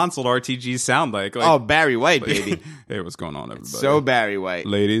pre-tonsil RTG sound like? Oh, Barry White, baby. Hey, what's going on, everybody? So Barry White.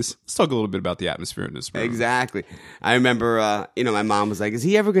 Ladies, let's talk a little bit about the atmosphere in this room. Exactly. I remember, my mom was like, is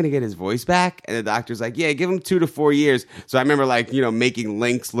he ever going to get his voice back? And the doctor's like, yeah, give him 2 to 4 years. So I remember, like, making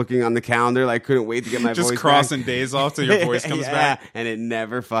links, looking on the calendar, like, couldn't wait to get my voice back. Just crossing days off till your voice comes back. And it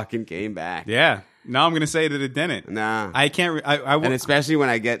never fucking came back. Yeah. Now I'm going to say that it didn't. Nah. I can't. And especially when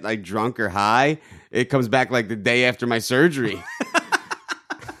I get, like, drunk or high, it comes back, like, the day after my surgery.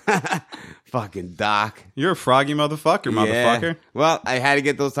 Fucking doc. You're a froggy motherfucker, motherfucker. Well, I had to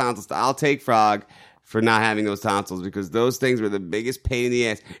get those tonsils. I'll take frog for not having those tonsils because those things were the biggest pain in the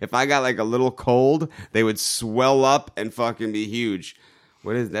ass. If I got like a little cold, they would swell up and fucking be huge.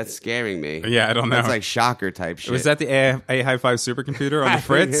 What is that's scaring me? Yeah, I don't know. That's like shocker type shit. Was that the A High Five supercomputer on the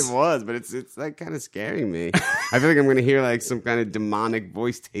Fritz? I think it was, but it's like kind of scaring me. I feel like I'm going to hear like some kind of demonic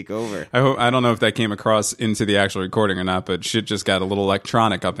voice take over. I don't know if that came across into the actual recording or not, but shit just got a little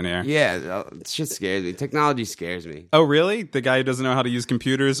electronic up in here. Yeah, shit scares me. Technology scares me. Oh, really? The guy who doesn't know how to use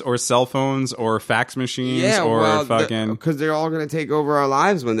computers or cell phones or fax machines fucking... Because they're all going to take over our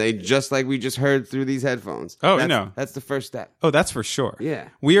lives one day, just like we just heard through these headphones. Oh, That's the first step. Oh, that's for sure. Yeah.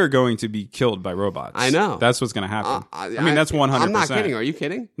 We are going to be killed by robots. I know. That's what's going to happen. I mean, that's 100%. I'm not kidding. Are you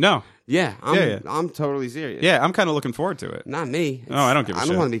kidding? No. Yeah, I'm totally serious. Yeah, I'm kind of looking forward to it. Not me. No, I don't give a shit. I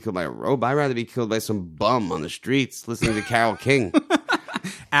don't want to be killed by a robot. I'd rather be killed by some bum on the streets listening to Carole King.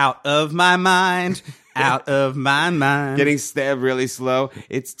 Out of my mind. Out of my mind. Getting stabbed really slow.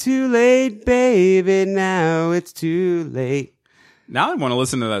 It's too late, baby. Now it's too late. Now I want to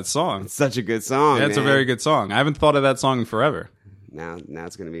listen to that song. It's such a good song. Yeah, it's a very good song. I haven't thought of that song in forever. Now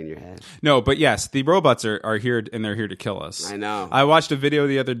it's going to be in your head. No, but yes, the robots are here, and they're here to kill us. I know. I watched a video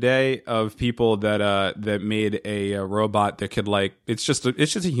the other day of people that made a robot that could it's just a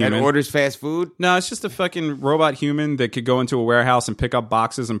human. And orders fast food? No, it's just a fucking robot human that could go into a warehouse and pick up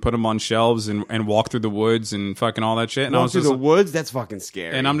boxes and put them on shelves and walk through the woods and fucking all that shit. And walk through the woods? That's fucking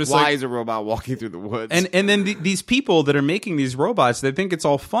scary. And I'm just why is a robot walking through the woods? And then these people that are making these robots, they think it's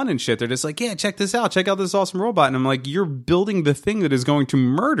all fun and shit. They're just like, yeah, check this out. Check out this awesome robot. And I'm like, you're building the thing that is going to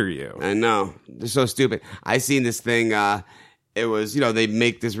murder you. I know. They're so stupid. I seen this thing. It was, they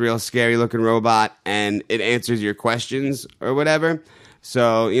make this real scary looking robot and it answers your questions or whatever.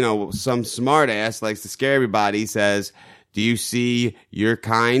 So, some smart ass likes to scare everybody, says, do you see your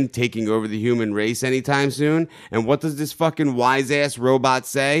kind taking over the human race anytime soon? And what does this fucking wise ass robot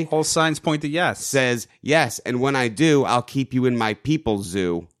say? All signs point to yes. Says, yes. And when I do, I'll keep you in my people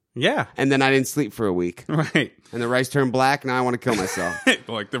zoo. Yeah. And then I didn't sleep for a week. Right. And the rice turned black. Now I want to kill myself.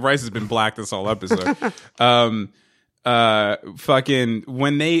 Like the rice has been black this whole episode. Fucking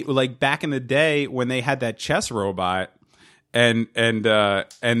when they back in the day when they had that chess robot and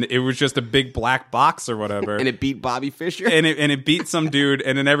it was just a big black box or whatever. And it beat Bobby Fischer. And it beat some dude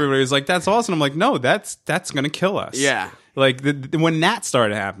and then everybody was like, that's awesome. I'm like, no, that's gonna kill us. Yeah. Like when that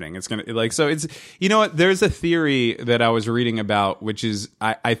started happening, it's gonna like so. It's you know what? There's a theory that I was reading about, which is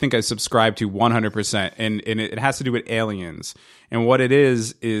I think I subscribe to 100%, and it has to do with aliens. And what it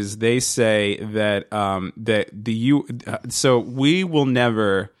is they say that so we will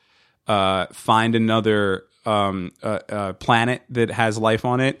never find another planet that has life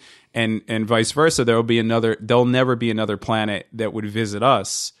on it, and vice versa. There'll never be another planet that would visit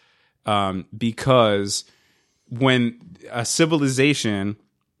us, because when a civilization,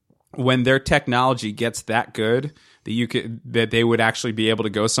 when their technology gets that good that they would actually be able to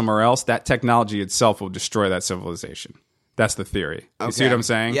go somewhere else, that technology itself will destroy that civilization. That's the theory. You see what I'm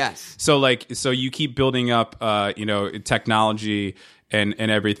saying? Yes. So you keep building up, technology and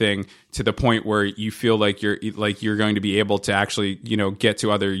everything to the point where you feel like you're going to be able to actually, get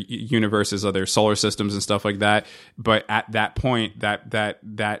to other universes, other solar systems and stuff like that. But at that point, that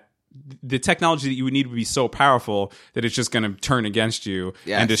the technology that you would need would be so powerful that it's just going to turn against you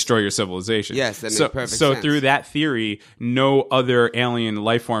and destroy your civilization. Yes, that makes perfect sense. So through that theory, no other alien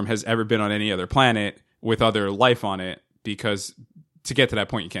life form has ever been on any other planet with other life on it, because to get to that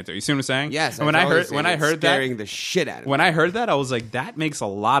point, you can't do it. You see what I'm saying? Yes. And when I heard scaring the shit out of me. When I heard that, I was like, that makes a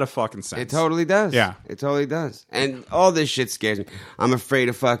lot of fucking sense. It totally does. Yeah. It totally does. And all this shit scares me. I'm afraid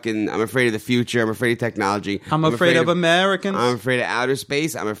of the future. I'm afraid of technology. I'm afraid of Americans. I'm afraid of outer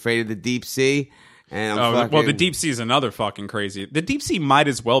space. I'm afraid of the deep sea. And well, the deep sea is another fucking crazy. The deep sea might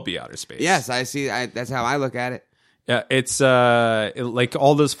as well be outer space. Yes, I see. That's how I look at it. Yeah, it's like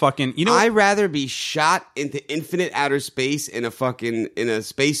all those fucking. I'd rather be shot into infinite outer space in a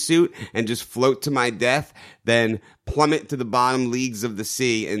spacesuit and just float to my death than plummet to the bottom leagues of the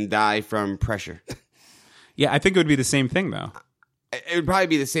sea and die from pressure. Yeah, I think it would be the same thing though. It would probably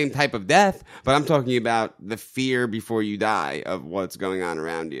be the same type of death, but I'm talking about the fear before you die of what's going on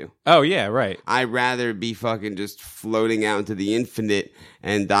around you. Oh, yeah, right. I'd rather be fucking just floating out into the infinite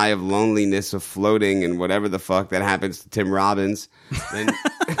and die of loneliness of floating and whatever the fuck that happens to Tim Robbins than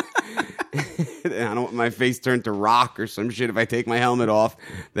I don't want my face turned to rock or some shit. If I take my helmet off,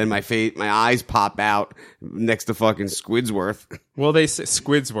 then my eyes pop out next to fucking Squidsworth. Well, they say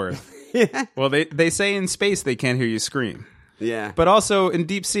Squidsworth. Yeah. Well, they say in space they can't hear you scream. Yeah. But also in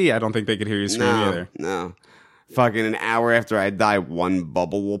deep sea, I don't think they could hear you scream either. No. Fucking an hour after I die, one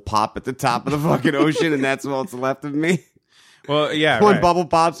bubble will pop at the top of the fucking ocean, and that's all that's left of me. Well, yeah. One bubble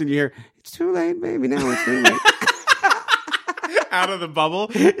pops, and you hear, it's too late, baby. Now it's too late. Out of the bubble?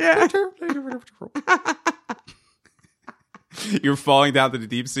 Yeah. You're falling down to the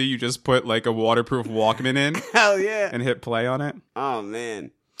deep sea. You just put like a waterproof Walkman in. Hell yeah. And hit play on it. Oh, man.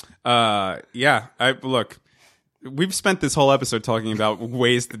 Yeah. Look. We've spent this whole episode talking about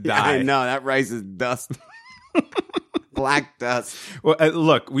ways to die. I know, that rice is dust. Black dust. Well,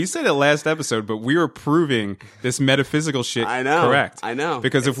 look, we said it last episode, but we were proving this metaphysical shit correct. I know.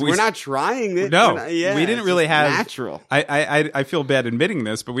 Because if we're not trying it. No, we didn't really have natural. I feel bad admitting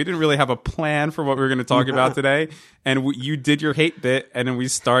this, but we didn't really have a plan for what we were going to talk about today. And you did your hate bit, and then we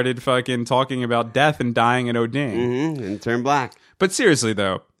started fucking talking about death and dying and ODing. Mm-hmm, and turn black. But seriously,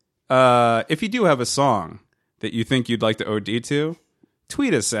 though, if you do have a song that you think you'd like to OD to,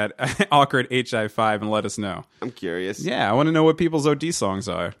 tweet us at awkwardhi5 and let us know. I'm curious. Yeah, I want to know what people's OD songs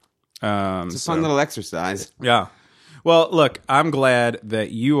are. It's a fun little exercise. Yeah. Well, look, I'm glad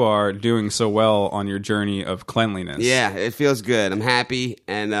that you are doing so well on your journey of cleanliness. Yeah, it feels good. I'm happy,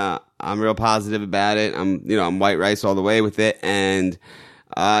 and I'm real positive about it. I'm white rice all the way with it, and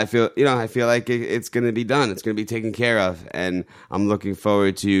I feel like it's going to be done. It's going to be taken care of, and I'm looking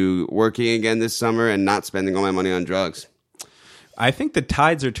forward to working again this summer and not spending all my money on drugs. I think the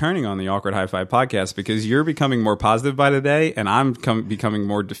tides are turning on the Awkward High Five podcast because you're becoming more positive by the day, and I'm becoming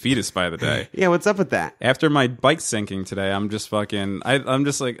more defeatist by the day. Yeah, what's up with that? After my bike sinking today, I'm just fucking. I'm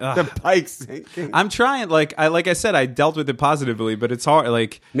just like, ugh. The bike sinking. I'm trying. Like I said, I dealt with it positively, but it's hard.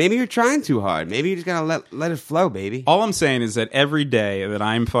 Like maybe you're trying too hard. Maybe you just gotta let it flow, baby. All I'm saying is that every day that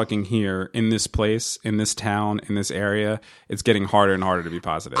I'm fucking here in this place, in this town, in this area, it's getting harder and harder to be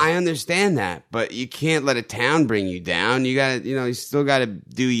positive. I understand that, but you can't let a town bring you down. You gotta, you still gotta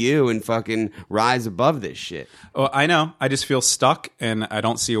do you and fucking rise above this shit. Oh, I know. I just feel stuck and I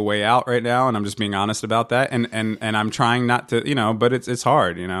don't see a way out right now, and I'm just being honest about that. And I'm trying not to, but it's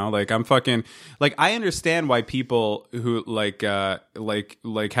hard, Like I'm fucking like I understand why people who like have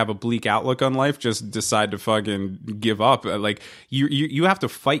a bleak outlook on life just decide to fucking give up. Like you have to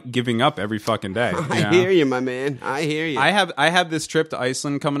fight giving up every fucking day. I hear you, my man. I hear you. I have this trip to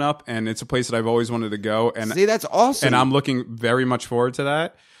Iceland coming up, and it's a place that I've always wanted to go. And see, that's awesome. And I'm looking very much forward to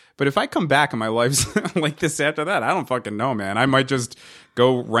that. But if I come back and my life's like this after that, I don't fucking know, man. I might just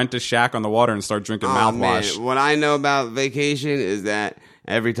go rent a shack on the water and start drinking mouthwash. Man. What I know about vacation is that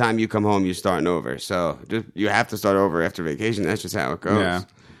every time you come home, you're starting over. So you have to start over after vacation. That's just how it goes. Yeah.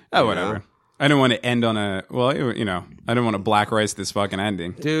 Oh, whatever. Know? I don't want to end on I don't want to black rice this fucking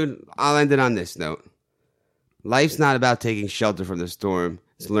ending. Dude, I'll end it on this note. Life's not about taking shelter from the storm.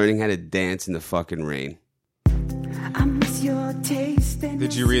 It's learning how to dance in the fucking rain. I miss your taste.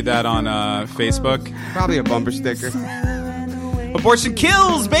 Did you read that on Facebook? Probably a bumper sticker. Abortion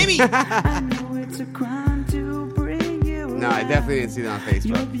kills, baby! No, I definitely didn't see that on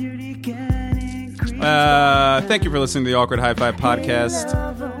Facebook. Thank you for listening to the Awkward High Five podcast.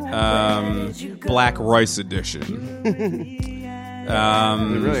 Black Rice edition. It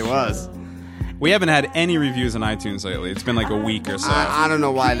really was. We haven't had any reviews on iTunes lately. It's been like a week or so. I don't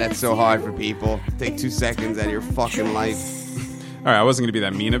know why that's so hard for people. Take 2 seconds out of your fucking life. All right, I wasn't going to be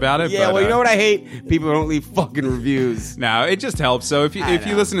that mean about it. Yeah, but, well, you know what I hate? People don't leave fucking reviews. No, it just helps. So if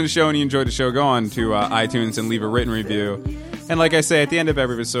you listen to the show and you enjoy the show, go on to iTunes and leave a written review. And like I say, at the end of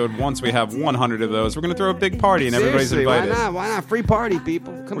every episode, once we have 100 of those, we're going to throw a big party and everybody's invited. Why not? Why not? Free party,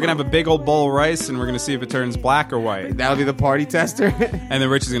 people. We're going to have a big old bowl of rice and we're going to see if it turns black or white. That'll be the party tester. And then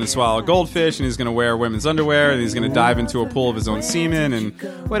Rich is going to swallow a goldfish and he's going to wear women's underwear and he's going to dive into a pool of his own semen. And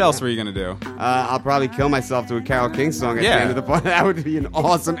what else were you going to do? I'll probably kill myself to a Carole King song at the end of the party. That would be an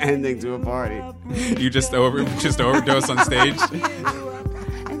awesome ending to a party. You just overdose on stage?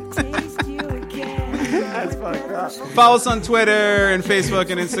 That's fucked up. Follow us on Twitter and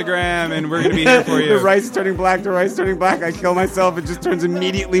Facebook and Instagram, and we're going to be here for you. The rice turning black, the rice turning black. I kill myself, it just turns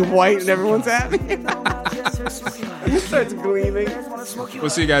immediately white, and everyone's happy. It starts gleaming. We'll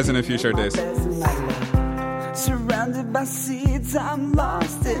see you guys in a few short days. Surrounded by seeds, I'm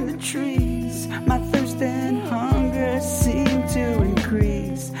lost in the trees. My thirst and hunger seem to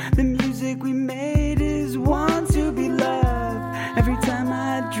increase. The music we made is one to be loved. Every time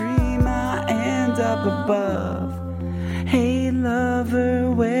I dream, I end up above. Hey lover,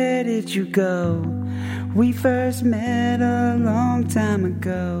 where did you go? We first met a long time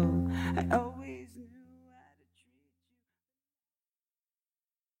ago.